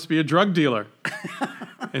 you must be a drug dealer.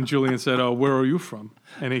 And Julian said, where are you from?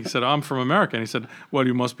 And he said, I'm from America. And he said, well,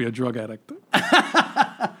 you must be a drug addict.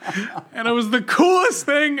 And it was the coolest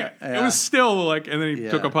thing. Yeah. It was still like, and then he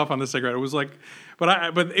took a puff on the cigarette. It was like,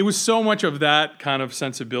 but it was so much of that kind of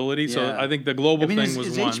sensibility. Yeah. So I think the global thing was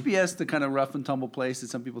is one. Is HBS the kind of rough and tumble place that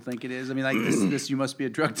some people think it is? I mean, like this you must be a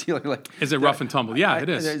drug dealer. Like, is it rough and tumble? Yeah, it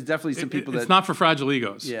is. There's definitely some people it's not for fragile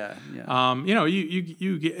egos. Yeah.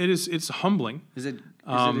 It's humbling. Is it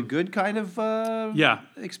a good kind of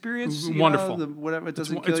experience? Wonderful. Whatever, it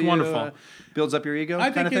doesn't kill it's you. Wonderful. Builds up your ego.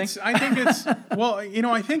 I think it's. Well,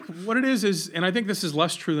 I think what it is, and I think this is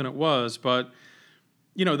less true than it was, but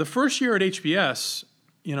the first year at HBS,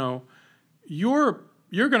 you're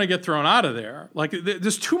going to get thrown out of there. Like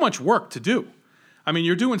there's too much work to do. I mean,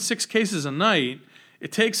 you're doing 6 cases a night.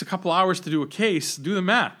 It takes a couple hours to do a case. Do the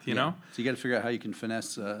math, you know. So you got to figure out how you can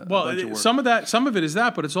finesse a bunch of work. Some of it is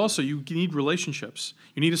that, but it's also you need relationships.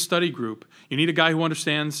 You need a study group. You need a guy who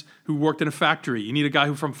understands, who worked in a factory. You need a guy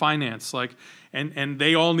who from finance, and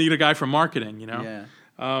they all need a guy from marketing, Yeah.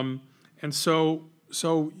 And so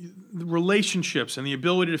the relationships and the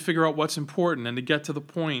ability to figure out what's important and to get to the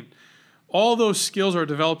point, all those skills are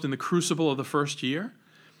developed in the crucible of the first year.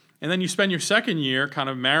 And then you spend your second year kind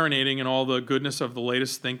of marinating in all the goodness of the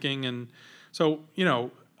latest thinking. And so,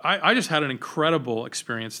 I just had an incredible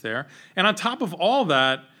experience there. And on top of all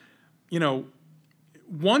that,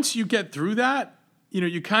 once you get through that,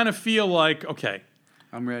 you kind of feel like, okay,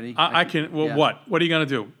 I'm ready. I can, what? What are you going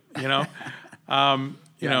to do? I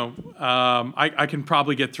can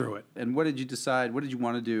probably get through it. And what did you decide? What did you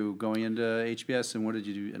want to do going into HBS, and what did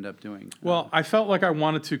you end up doing? Well, I felt like I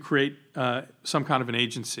wanted to create some kind of an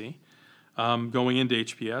agency going into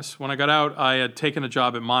HBS. When I got out, I had taken a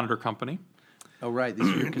job at Monitor Company. Oh, right. These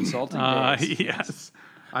are your consulting days. Yes.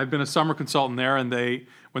 I've been a summer consultant there, and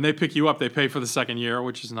when they pick you up, they pay for the second year,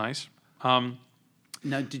 which is nice. Now,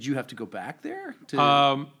 did you have to go back there?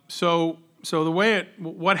 So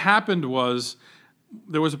what happened was,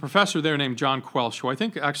 there was a professor there named John Quelch, who I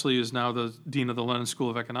think actually is now the dean of the London School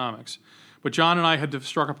of Economics. But John and I had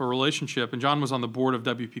struck up a relationship, and John was on the board of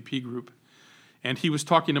WPP Group. And he was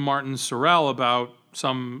talking to Martin Sorrell about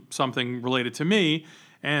something related to me,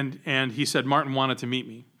 and he said Martin wanted to meet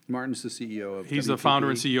me. Martin's the CEO of He's WPP. the founder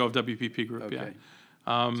and CEO of WPP Group, okay. Yeah.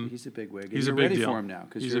 So he's a big wig. He's you're a big ready deal. for him now,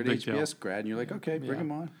 because you're an HBS grad, and you're like, okay, bring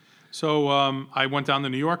him on. So I went down to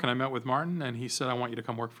New York, and I met with Martin, and he said, I want you to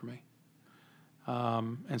come work for me.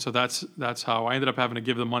 And so that's how I ended up having to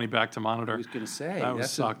give the money back to Monitor. I was going to say. That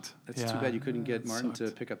sucked. That's too bad you couldn't get Martin to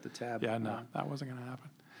pick up the tab. Yeah, no, that wasn't going to happen.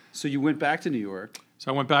 So you went back to New York.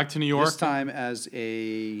 So I went back to New York. This time as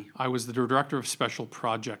I was the director of special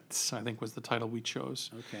projects, I think was the title we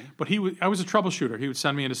chose. Okay. But I was a troubleshooter. He would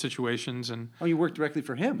send me into situations and... Oh, you worked directly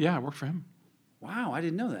for him? Yeah, I worked for him. Wow, I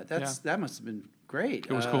didn't know that. That must have been great.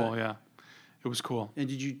 It was cool, yeah. It was cool. And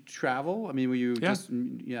did you travel? I mean, were you just...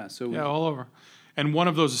 Yeah, so... Yeah, all over. And one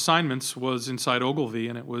of those assignments was inside Ogilvy,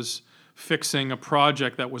 and it was fixing a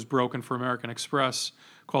project that was broken for American Express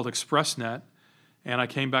called ExpressNet. And I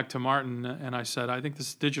came back to Martin, and I said, I think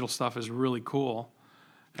this digital stuff is really cool.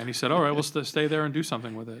 And he said, all right, we'll stay there and do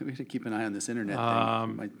something with it. We have to keep an eye on this internet thing.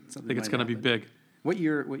 I think it's going to be big. What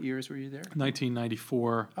years were you there?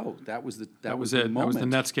 1994. Oh, that was the That was the it. moment. That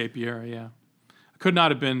was the Netscape year, yeah. could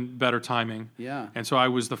not have been better timing. Yeah. And so I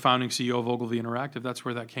was the founding CEO of Ogilvy Interactive. That's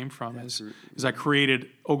where that came from. Is I created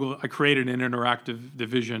an interactive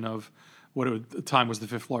division of what at the time was the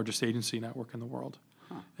 5th largest agency network in the world.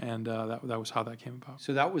 And that was how that came about.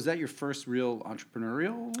 So was that your first real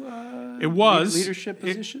entrepreneurial leadership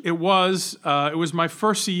position? It was my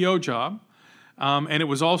first CEO job. And it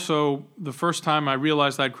was also the first time I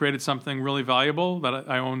realized I'd created something really valuable that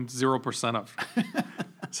I owned 0% of.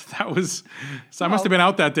 So I must have been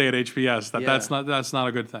out that day at HBS. That's not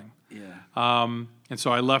a good thing. Yeah. And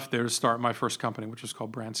so I left there to start my first company, which was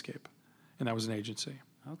called Brandscape, and that was an agency.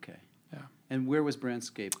 Okay. Yeah. And where was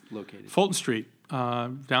Brandscape located? Fulton Street,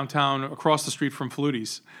 downtown, across the street from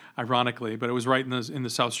Flutie's, ironically, but it was right in the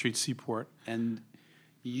South Street Seaport. And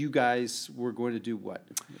you guys were going to do what?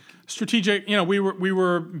 Strategic. We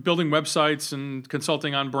were building websites and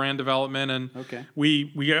consulting on brand development, and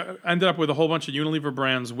we ended up with a whole bunch of Unilever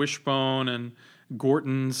brands, Wishbone and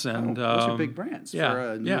Gorton's, and those are big brands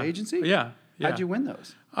for a new agency. Yeah. How'd you win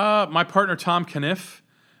those? My partner Tom Caniff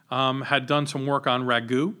had done some work on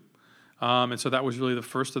Ragu, and so that was really the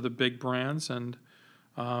first of the big brands, and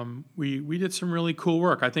we did some really cool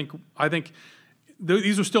work. I think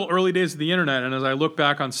these were still early days of the internet, and as I look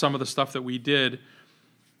back on some of the stuff that we did,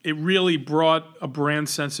 it really brought a brand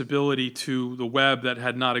sensibility to the web that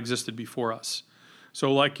had not existed before us.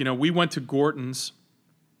 So, we went to Gorton's,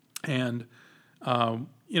 and at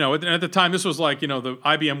the time, this was the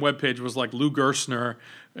IBM webpage was like Lou Gerstner,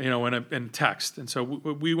 in text, and so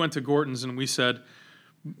we went to Gorton's and we said,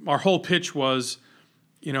 our whole pitch was,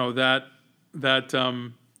 that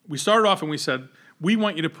we started off and we said, we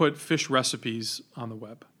want you to put fish recipes on the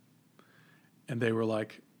web. And they were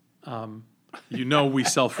like, we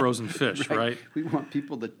sell frozen fish, right? We want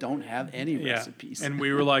people that don't have any recipes. And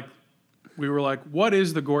we were like, what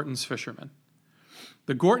is the Gorton's Fisherman?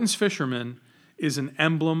 The Gorton's Fisherman is an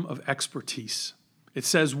emblem of expertise. It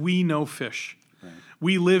says we know fish. Right.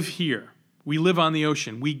 We live here. We live on the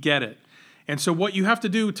ocean. We get it. And so what you have to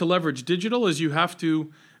do to leverage digital is you have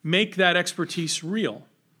to make that expertise real.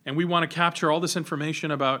 And we want to capture all this information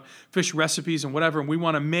about fish recipes and whatever, and we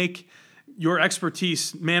want to make your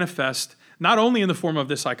expertise manifest not only in the form of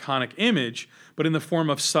this iconic image, but in the form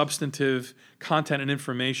of substantive content and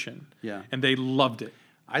information. Yeah. And they loved it.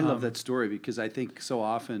 I love that story because I think so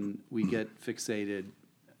often we get fixated,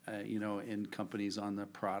 in companies on the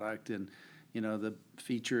product and, the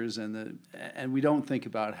features and we don't think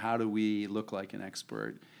about how do we look like an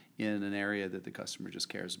expert in an area that the customer just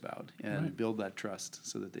cares about and build that trust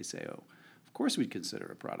so that they say, oh, of course we'd consider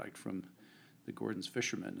a product from the Gorton's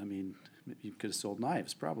Fisherman. I mean, you could have sold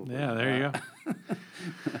knives probably. Yeah, there you go.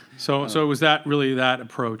 So it was that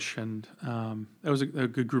approach, and it was a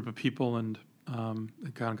good group of people, and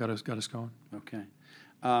it kind of got us going. Okay.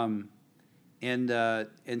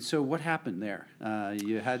 And so what happened there?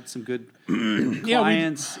 You had some good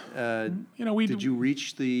clients. Did you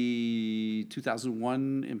reach the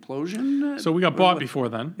 2001 implosion? So we got bought before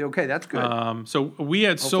then. Okay, that's good. So we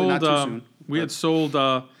had sold. Had sold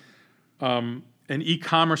an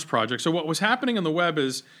e-commerce project. So what was happening on the web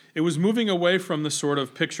is it was moving away from the sort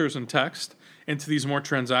of pictures and text into these more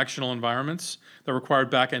transactional environments that required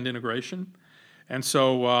back-end integration. And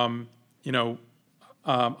so,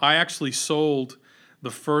 I actually sold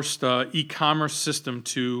the first e-commerce system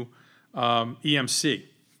to EMC.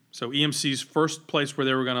 So EMC's first place where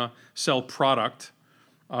they were going to sell product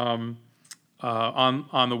on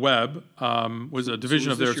the web was a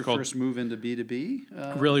division of theirs called. Was this your first move into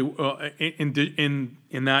B2B? Really,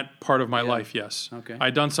 in that part of my life, yes. Okay.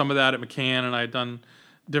 I'd done some of that at McCann, and I'd done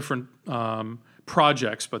different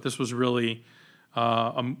projects, but this was really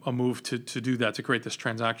a move to do that, to create this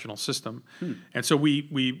transactional system. And so we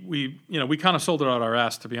kind of sold it out our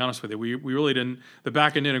ass, to be honest with you. We really didn't. The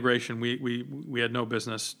back end integration, we had no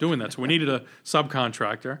business doing that. So we needed a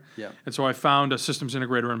subcontractor. Yeah. And so I found a systems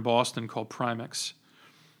integrator in Boston called Primex,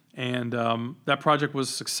 and that project was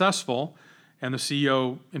successful. And the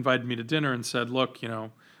CEO invited me to dinner and said, "Look,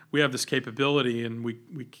 we have this capability, and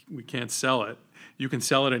we can't sell it. You can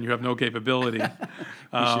sell it, and you have no capability.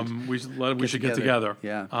 we should get together."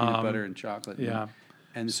 Yeah, peanut butter and chocolate. Yeah.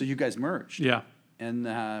 And so you guys merged. Yeah. And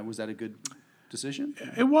was that a good decision?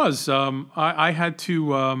 It was. I had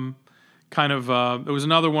to it was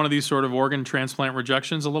another one of these sort of organ transplant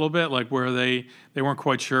rejections a little bit, like where they weren't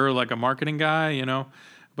quite sure, like a marketing guy,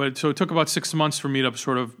 But so it took about 6 months for me to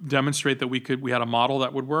sort of demonstrate that we had a model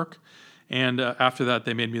that would work. And after that,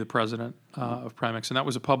 they made me the president of Primex, and that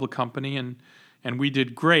was a public company, and we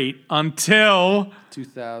did great until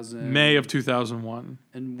 2000 May of 2001.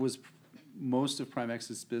 And was most of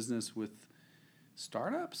Primex's business with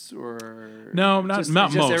startups or No, not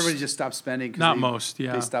most. Everybody just stopped spending. Not most.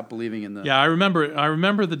 Yeah, they stopped believing in the. Yeah, I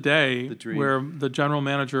remember the day dream. where the general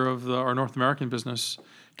manager of our North American business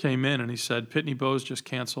came in and he said Pitney Bowes just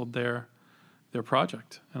canceled their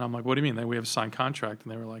project, and I'm like, what do you mean? We have a signed contract,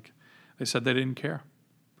 and they said they didn't care,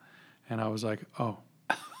 and I was like, oh.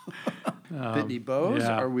 Pitney Bowes?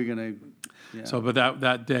 Yeah. Are we gonna? Yeah. So, but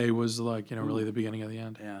that day was like really the beginning of the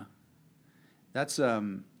end. Yeah, that's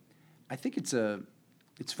I think it's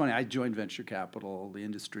funny. I joined venture capital, the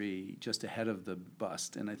industry, just ahead of the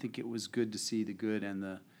bust, and I think it was good to see the good and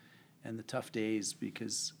the tough days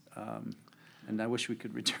because, and I wish we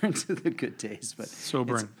could return to the good days, but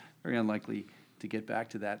sobering. It's very unlikely to get back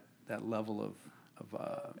to that level of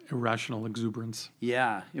irrational exuberance.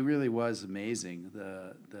 Yeah, it really was amazing.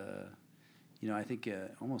 I think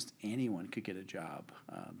almost anyone could get a job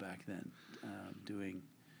back then doing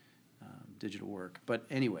digital work. But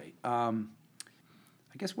anyway, I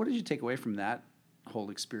guess what did you take away from that whole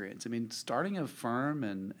experience? I mean, starting a firm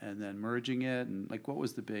and then merging it, and like, what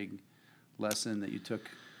was the big lesson that you took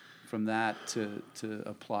from that to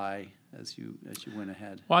apply as you went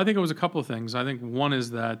ahead? Well, I think it was a couple of things. I think one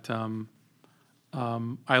is that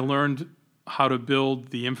I learned how to build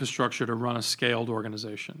the infrastructure to run a scaled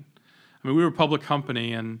organization. I mean, we were a public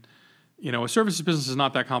company, and a services business is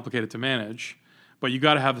not that complicated to manage, but you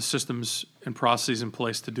got to have the systems and processes in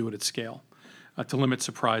place to do it at scale, to limit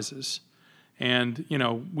surprises. And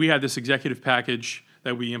we had this executive package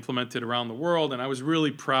that we implemented around the world, and I was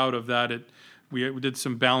really proud of that. We did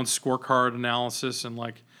some balanced scorecard analysis and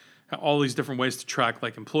like all these different ways to track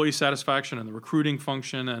like employee satisfaction and the recruiting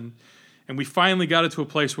function, and we finally got it to a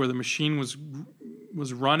place where the machine was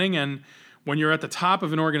running. And when you're at the top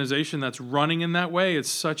of an organization that's running in that way, it's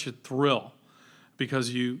such a thrill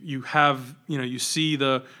because you have, you see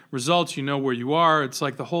the results, where you are. It's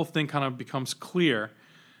like the whole thing kind of becomes clear.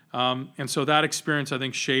 And so that experience, I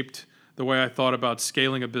think, shaped the way I thought about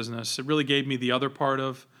scaling a business. It really gave me the other part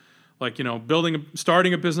of, like,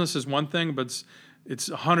 starting a business is one thing, but it's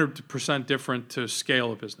 100% different to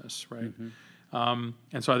scale a business, right? Mm-hmm.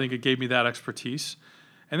 And so I think it gave me that expertise.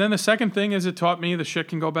 And then the second thing is it taught me the shit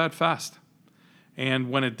can go bad fast.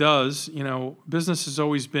 And when it does, business has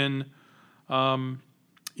always been, for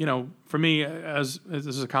me, as this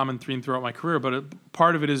is a common theme throughout my career, but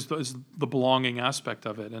part of it is the belonging aspect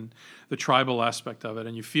of it and the tribal aspect of it.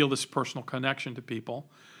 And you feel this personal connection to people.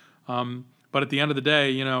 But at the end of the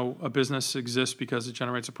day, a business exists because it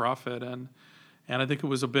generates a profit. And I think it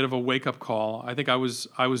was a bit of a wake-up call. I think I was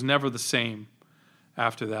never the same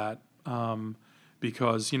after that.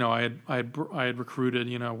 Because I had recruited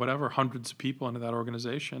hundreds of people into that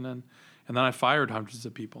organization, and then I fired hundreds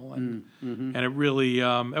of people, and it really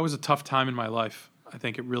that was a tough time in my life. I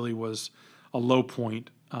think it really was a low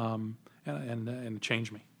point, and it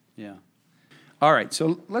changed me. Yeah. All right,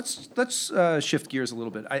 so let's shift gears a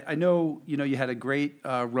little bit. I know you had a great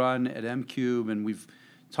run at MCube, and we've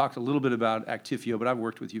talked a little bit about Actifio, but I've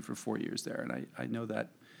worked with you for 4 years there, and I know that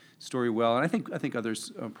story well, and I think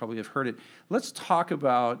others probably have heard it. Let's talk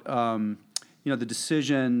about the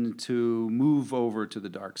decision to move over to the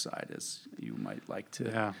dark side, as you might like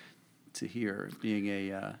to hear, being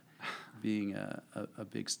a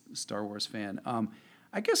big Star Wars fan.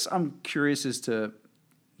 I guess I'm curious as to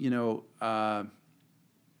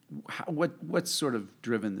what's sort of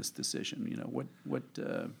driven this decision. What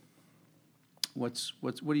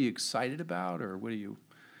are you excited about, or what are you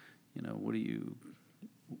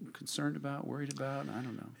concerned about, worried about? I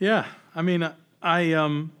don't know. Yeah, I mean,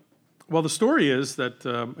 well, the story is that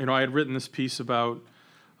I had written this piece about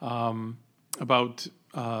Andreessen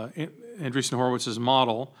Horowitz's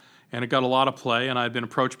model, and it got a lot of play. And I had been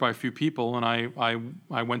approached by a few people, and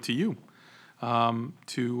I went to you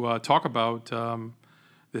to talk about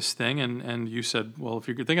this thing, and you said, well, if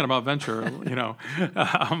you're thinking about venture,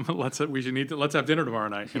 let's have dinner tomorrow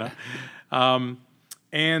night,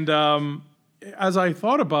 as I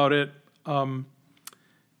thought about it,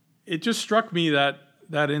 it just struck me that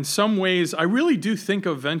in some ways, I really do think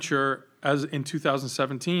of venture as in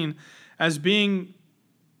 2017 as being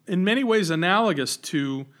in many ways analogous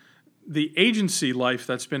to the agency life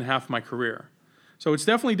that's been half my career. So it's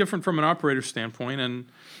definitely different from an operator standpoint,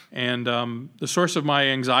 and the source of my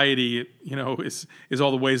anxiety, is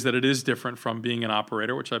all the ways that it is different from being an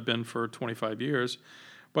operator, which I've been for 25 years.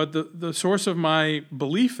 But the source of my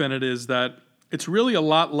belief in it is that it's really a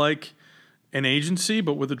lot like an agency,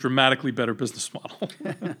 but with a dramatically better business model.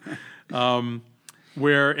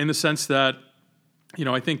 Where, in the sense that,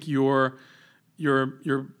 I think you're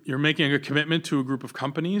making a commitment to a group of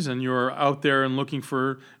companies, and you're out there and looking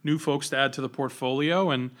for new folks to add to the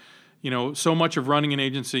portfolio, and so much of running an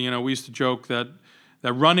agency, we used to joke that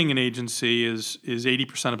running an agency is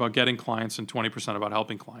 80% about getting clients and 20% about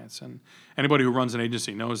helping clients. And anybody who runs an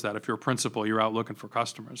agency knows that. If you're a principal, you're out looking for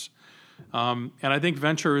customers. And I think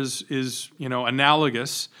venture is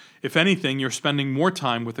analogous. If anything, you're spending more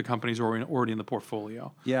time with the companies already in the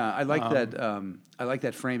portfolio. Yeah, I like that. I like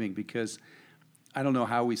that framing, because I don't know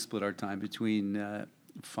how we split our time between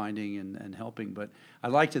finding and helping, but I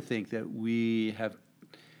like to think that we have,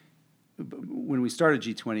 when we started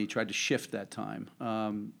G20, tried to shift that time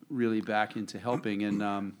really back into helping.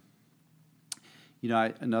 And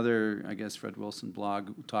another, I guess, Fred Wilson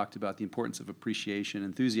blog talked about the importance of appreciation,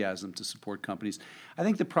 enthusiasm to support companies. I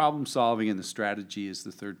think the problem solving and the strategy is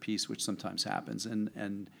the third piece, which sometimes happens,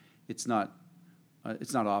 and it's not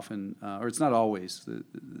often, or it's not always the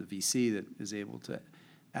VC that is able to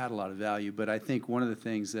add a lot of value. But I think one of the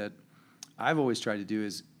things that I've always tried to do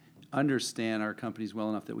is understand our companies well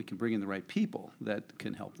enough that we can bring in the right people that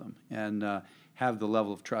can help them, and have the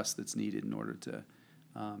level of trust that's needed in order to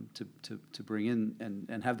bring in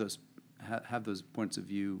and have those points of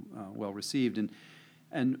view well received.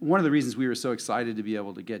 And one of the reasons we were so excited to be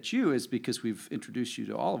able to get you is because we've introduced you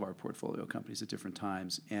to all of our portfolio companies at different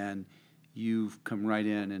times, and you've come right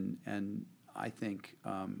in and I think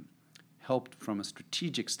helped from a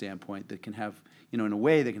strategic standpoint that can have, in a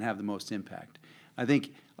way that can have the most impact. I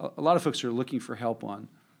think a lot of folks are looking for help on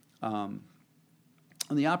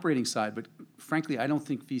the operating side, but frankly, I don't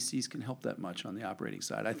think VCs can help that much on the operating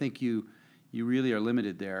side. I think you really are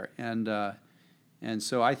limited there, and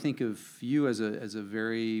so I think of you as a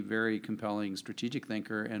very, very compelling strategic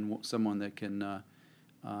thinker, and someone that can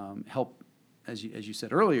help, as you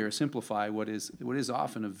said earlier, simplify what is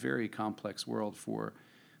often a very complex world for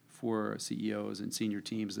CEOs and senior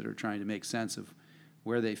teams that are trying to make sense of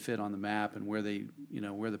where they fit on the map and where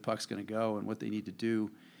the puck's going to go and what they need to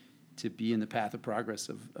do to be in the path of progress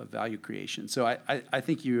of value creation. So I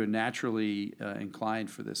think you are naturally inclined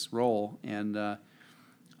for this role, and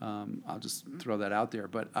I'll just throw that out there.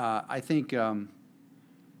 But I think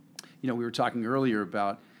we were talking earlier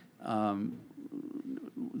about the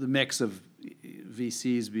mix of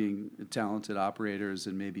VCs being talented operators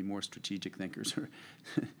and maybe more strategic thinkers, or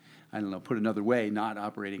I don't know, put another way, not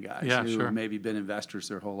operating guys who have maybe been investors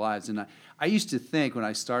their whole lives. And I used to think when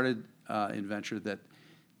I started in venture that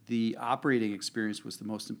the operating experience was the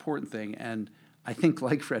most important thing. And I think,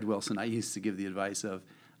 like Fred Wilson, I used to give the advice of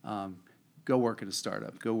go work at a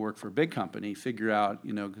startup, go work for a big company, figure out,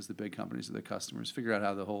 because the big companies are the customers, figure out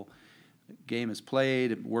how the whole game is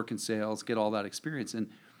played, work in sales, get all that experience. And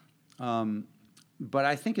but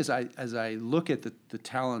I think as I look at the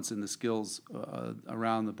talents and the skills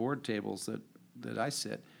around the board tables that I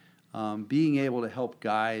sit, being able to help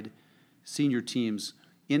guide senior teams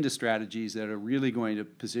into strategies that are really going to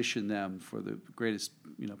position them for the greatest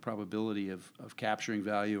probability of capturing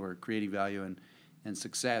value or creating value and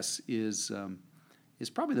success is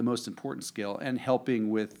probably the most important skill, and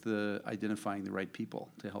helping with identifying the right people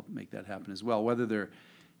to help make that happen as well, whether they're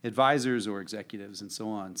advisors or executives and so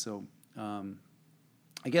on. So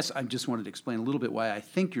I guess I just wanted to explain a little bit why I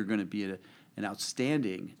think you're going to be an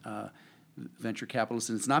outstanding venture capitalist.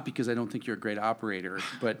 And it's not because I don't think you're a great operator,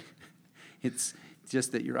 but it's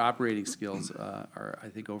just that your operating skills are, I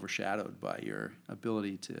think, overshadowed by your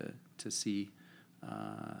ability to see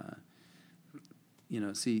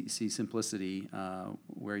see simplicity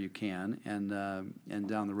where you can, and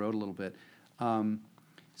down the road a little bit.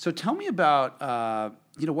 So tell me about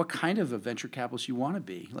what kind of a venture capitalist you want to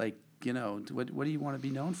be. Like, what do you want to be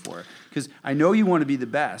known for? Because I know you want to be the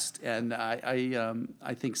best, and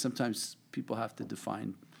I think sometimes people have to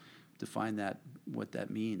define what that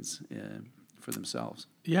means for themselves.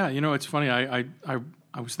 Yeah, it's funny. I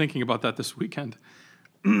was thinking about that this weekend.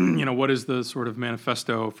 What is the sort of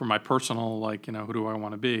manifesto for my personal, who do I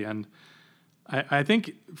want to be? And I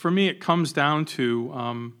think for me it comes down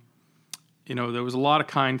to, there was a lot of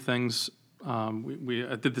kind things. I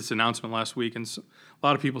did this announcement last week, and a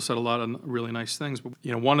lot of people said a lot of really nice things. But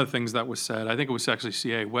one of the things that was said, I think it was actually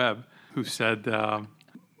C.A. Webb, who said,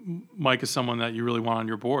 Mike is someone that you really want on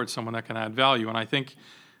your board, someone that can add value. And I think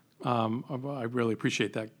I really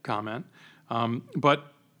appreciate that comment. But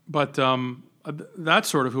that's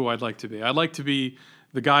sort of who I'd like to be. I'd like to be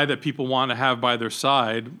the guy that people want to have by their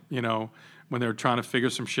side, when they're trying to figure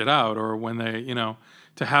some shit out, or when they,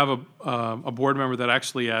 to have a board member that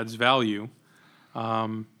actually adds value,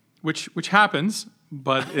 which happens.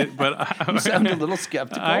 But you sound a little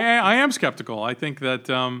skeptical. I am skeptical. I think that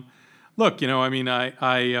look,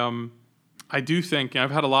 I do think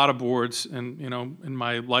I've had a lot of boards, and in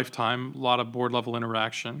my lifetime, a lot of board level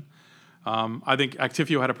interaction. I think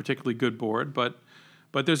Actifio had a particularly good board, but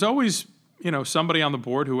there's always, somebody on the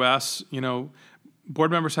board who asks,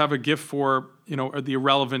 board members have a gift for, the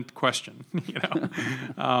irrelevant question.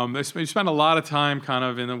 They spend a lot of time kind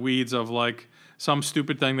of in the weeds of like some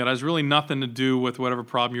stupid thing that has really nothing to do with whatever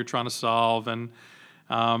problem you're trying to solve, and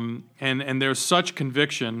there's such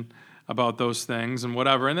conviction about those things and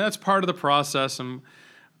whatever, and that's part of the process.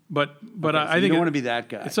 But Okay, I so you think don't want to be that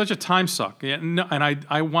guy. it's such a time suck, and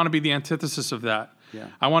I want to be the antithesis of that. Yeah.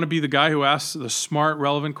 I want to be the guy who asks the smart,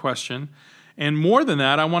 relevant question, and more than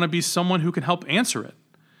that, I want to be someone who can help answer it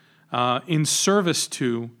in service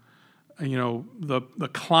to, the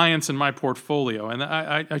clients in my portfolio. And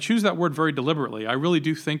I choose that word very deliberately. I really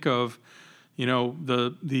do think of,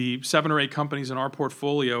 the 7 or 8 companies in our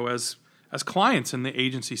portfolio as clients in the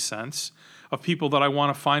agency sense of people that I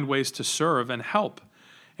want to find ways to serve and help.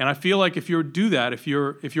 And I feel like if you do that, if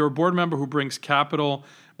you're a board member who brings capital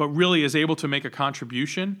but really is able to make a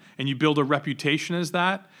contribution, and you build a reputation as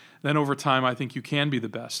that, then over time I think you can be the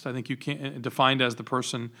best. I think you can defined as the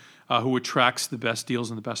person who attracts the best deals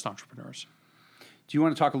and the best entrepreneurs. Do you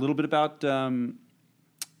want to talk a little bit about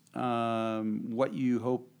what you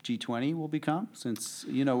hope G20 will become? Since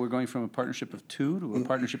we're going from a partnership of 2 to a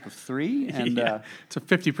partnership of 3, and it's a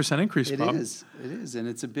 50% increase. It Bob. is, and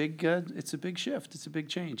it's a big shift. It's a big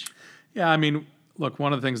change. Yeah, I mean, look,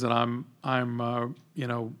 one of the things that I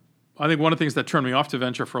think one of the things that turned me off to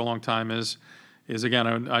venture for a long time is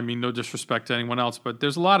again, I mean, no disrespect to anyone else, but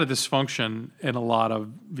there's a lot of dysfunction in a lot of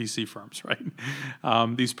VC firms,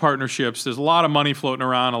 right? These partnerships, there's a lot of money floating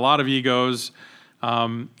around, a lot of egos.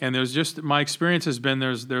 And there's just, my experience has been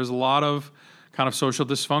there's a lot of kind of social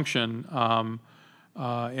dysfunction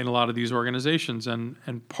in a lot of these organizations.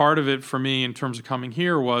 And part of it for me in terms of coming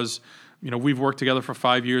here was, we've worked together for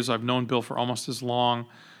 5 years. I've known Bill for almost as long.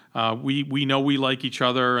 We know we like each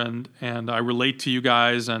other, and I relate to you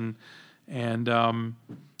guys, and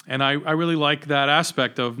I really like that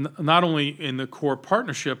aspect of not only in the core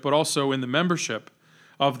partnership, but also in the membership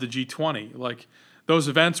of the G20. Like, those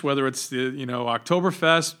events, whether it's the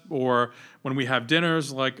Oktoberfest or when we have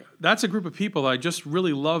dinners, like that's a group of people that I just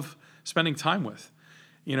really love spending time with,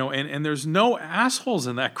 and there's no assholes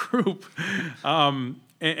in that group. And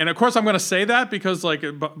of course I'm going to say that because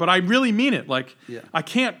but I really mean it. Like, I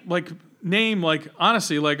can't name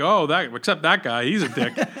honestly except that guy, he's a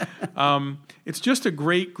dick. It's just a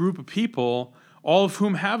great group of people, all of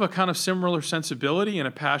whom have a kind of similar sensibility and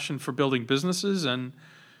a passion for building businesses, and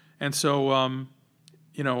so.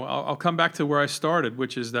 I'll come back to where I started,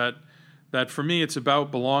 which is that for me, it's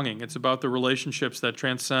about belonging. It's about the relationships that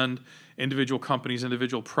transcend individual companies,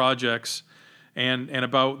 individual projects, and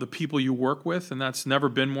about the people you work with. And that's never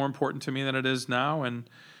been more important to me than it is now. And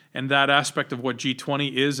that aspect of what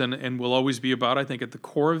G20 is and will always be about, I think at the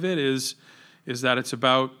core of it is that it's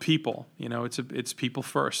about people. It's people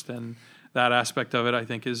first. And that aspect of it, I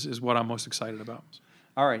think, is what I'm most excited about.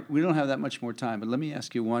 All right, we don't have that much more time, but let me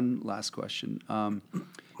ask you one last question.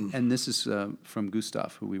 And this is from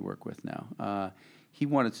Gustav, who we work with now. He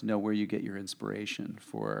wanted to know where you get your inspiration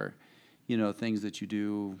for, things that you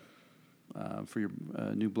do for your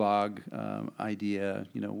new blog idea,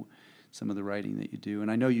 some of the writing that you do.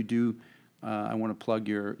 And I know you do, I want to plug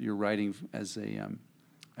your writing as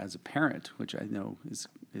a parent, which I know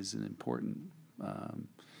is an important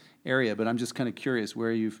area, but I'm just kind of curious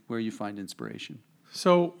where you find inspiration.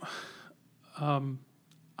 So, I'm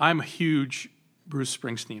a huge Bruce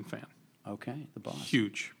Springsteen fan. Okay, the boss.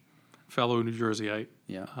 Huge. Fellow New Jerseyite.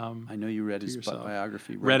 Yeah, I know you read his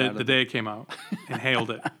biography. Read it the day it came out and hailed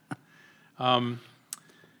it. And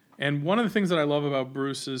one of the things that I love about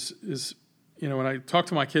Bruce is when I talk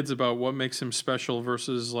to my kids about what makes him special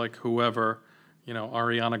versus whoever,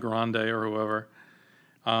 Ariana Grande or whoever,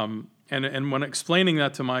 and when explaining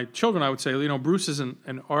that to my children, I would say, Bruce is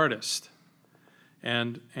an artist.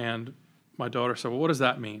 And my daughter said, well, what does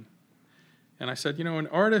that mean? And I said, an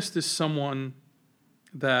artist is someone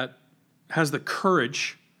that has the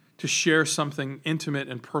courage to share something intimate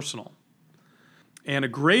and personal. And a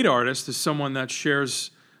great artist is someone that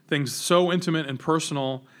shares things so intimate and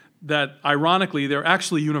personal that, ironically, they're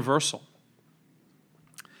actually universal.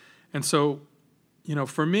 And so,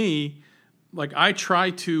 for me, I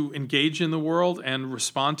try to engage in the world and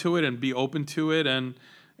respond to it and be open to it and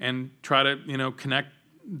try to connect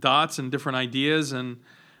dots and different ideas, and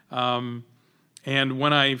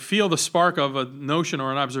when I feel the spark of a notion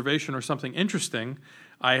or an observation or something interesting,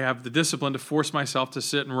 I have the discipline to force myself to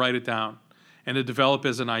sit and write it down and to develop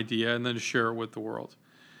as an idea and then to share it with the world.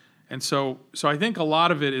 And so I think a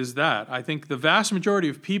lot of it is that. I think the vast majority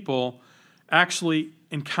of people actually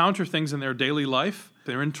encounter things in their daily life,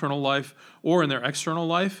 their internal life, or in their external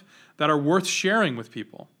life that are worth sharing with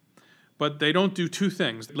people. But they don't do two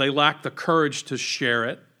things. They lack the courage to share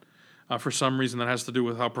it for some reason that has to do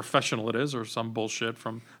with how professional it is or some bullshit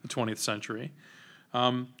from the 20th century.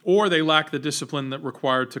 Or they lack the discipline that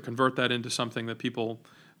required to convert that into something that people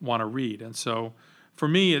want to read. And so for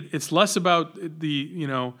me, it's less about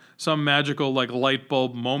some magical like light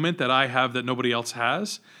bulb moment that I have that nobody else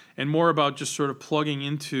has, and more about just sort of plugging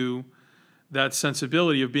into that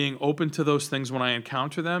sensibility of being open to those things when I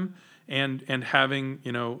encounter them, and having,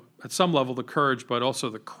 at some level the courage, but also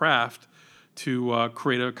the craft to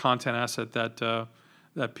create a content asset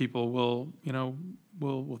that people will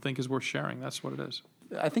think is worth sharing. That's what it is.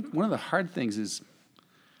 I think one of the hard things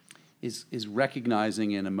is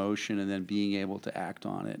recognizing an emotion and then being able to act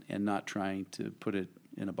on it and not trying to put it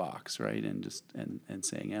in a box, right? And just and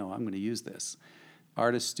saying, oh, I'm going to use this.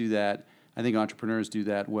 Artists do that. I think entrepreneurs do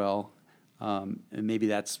that well. And maybe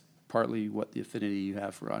that's partly what the affinity you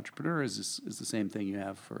have for entrepreneurs is the same thing you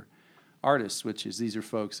have for artists, which is these are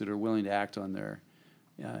folks that are willing to act on their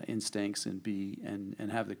instincts and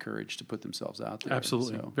have the courage to put themselves out there.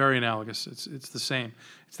 Absolutely. So, very analogous. It's the same.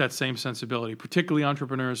 It's that same sensibility, particularly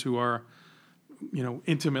entrepreneurs who are,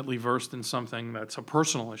 intimately versed in something that's a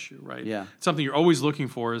personal issue, right? Yeah. Something you're always looking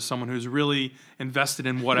for is someone who's really invested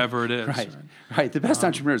in whatever it is. Right. The best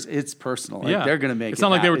entrepreneurs, it's personal. Like, they're going to make it. It's not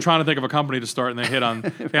like they were trying to think of a company to start and they hit on,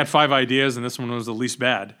 they had 5 ideas and this one was the least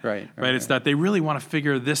bad. Right. It's that they really want to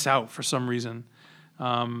figure this out for some reason.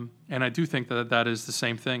 And I do think that is the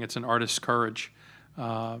same thing. It's an artist's courage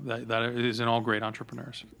that is in all great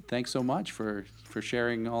entrepreneurs. Thanks so much for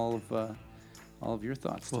sharing all of your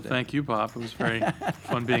thoughts Well, today. thank you, Bob. It was very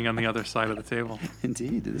fun being on the other side of the table.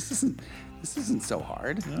 Indeed. This isn't so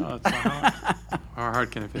hard. No, it's not hard. How hard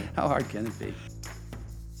can it be? How hard can it be?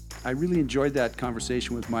 I really enjoyed that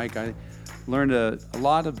conversation with Mike. I learned a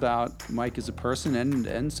lot about Mike as a person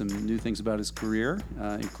and some new things about his career,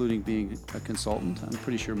 including being a consultant. I'm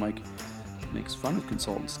pretty sure Mike makes fun of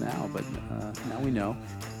consultants now, but now we know.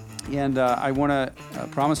 And I want to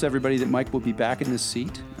promise everybody that Mike will be back in this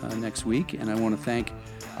seat next week, and I want to thank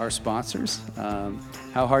our sponsors.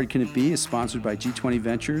 How Hard Can It Be is sponsored by G20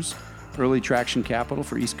 Ventures, early traction capital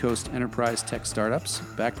for East Coast enterprise tech startups,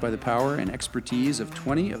 backed by the power and expertise of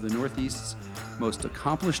 20 of the Northeast's most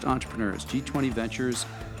accomplished entrepreneurs. G20 Ventures,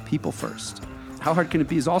 people first. How Hard Can It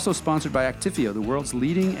Be is also sponsored by Actifio, the world's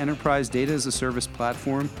leading enterprise data as a service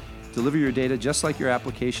platform. Deliver your data just like your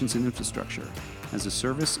applications and infrastructure as a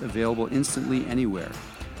service available instantly anywhere.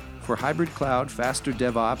 For hybrid cloud, faster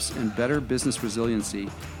DevOps, and better business resiliency,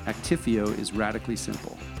 Actifio is radically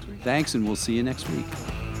simple. Thanks, and we'll see you next week.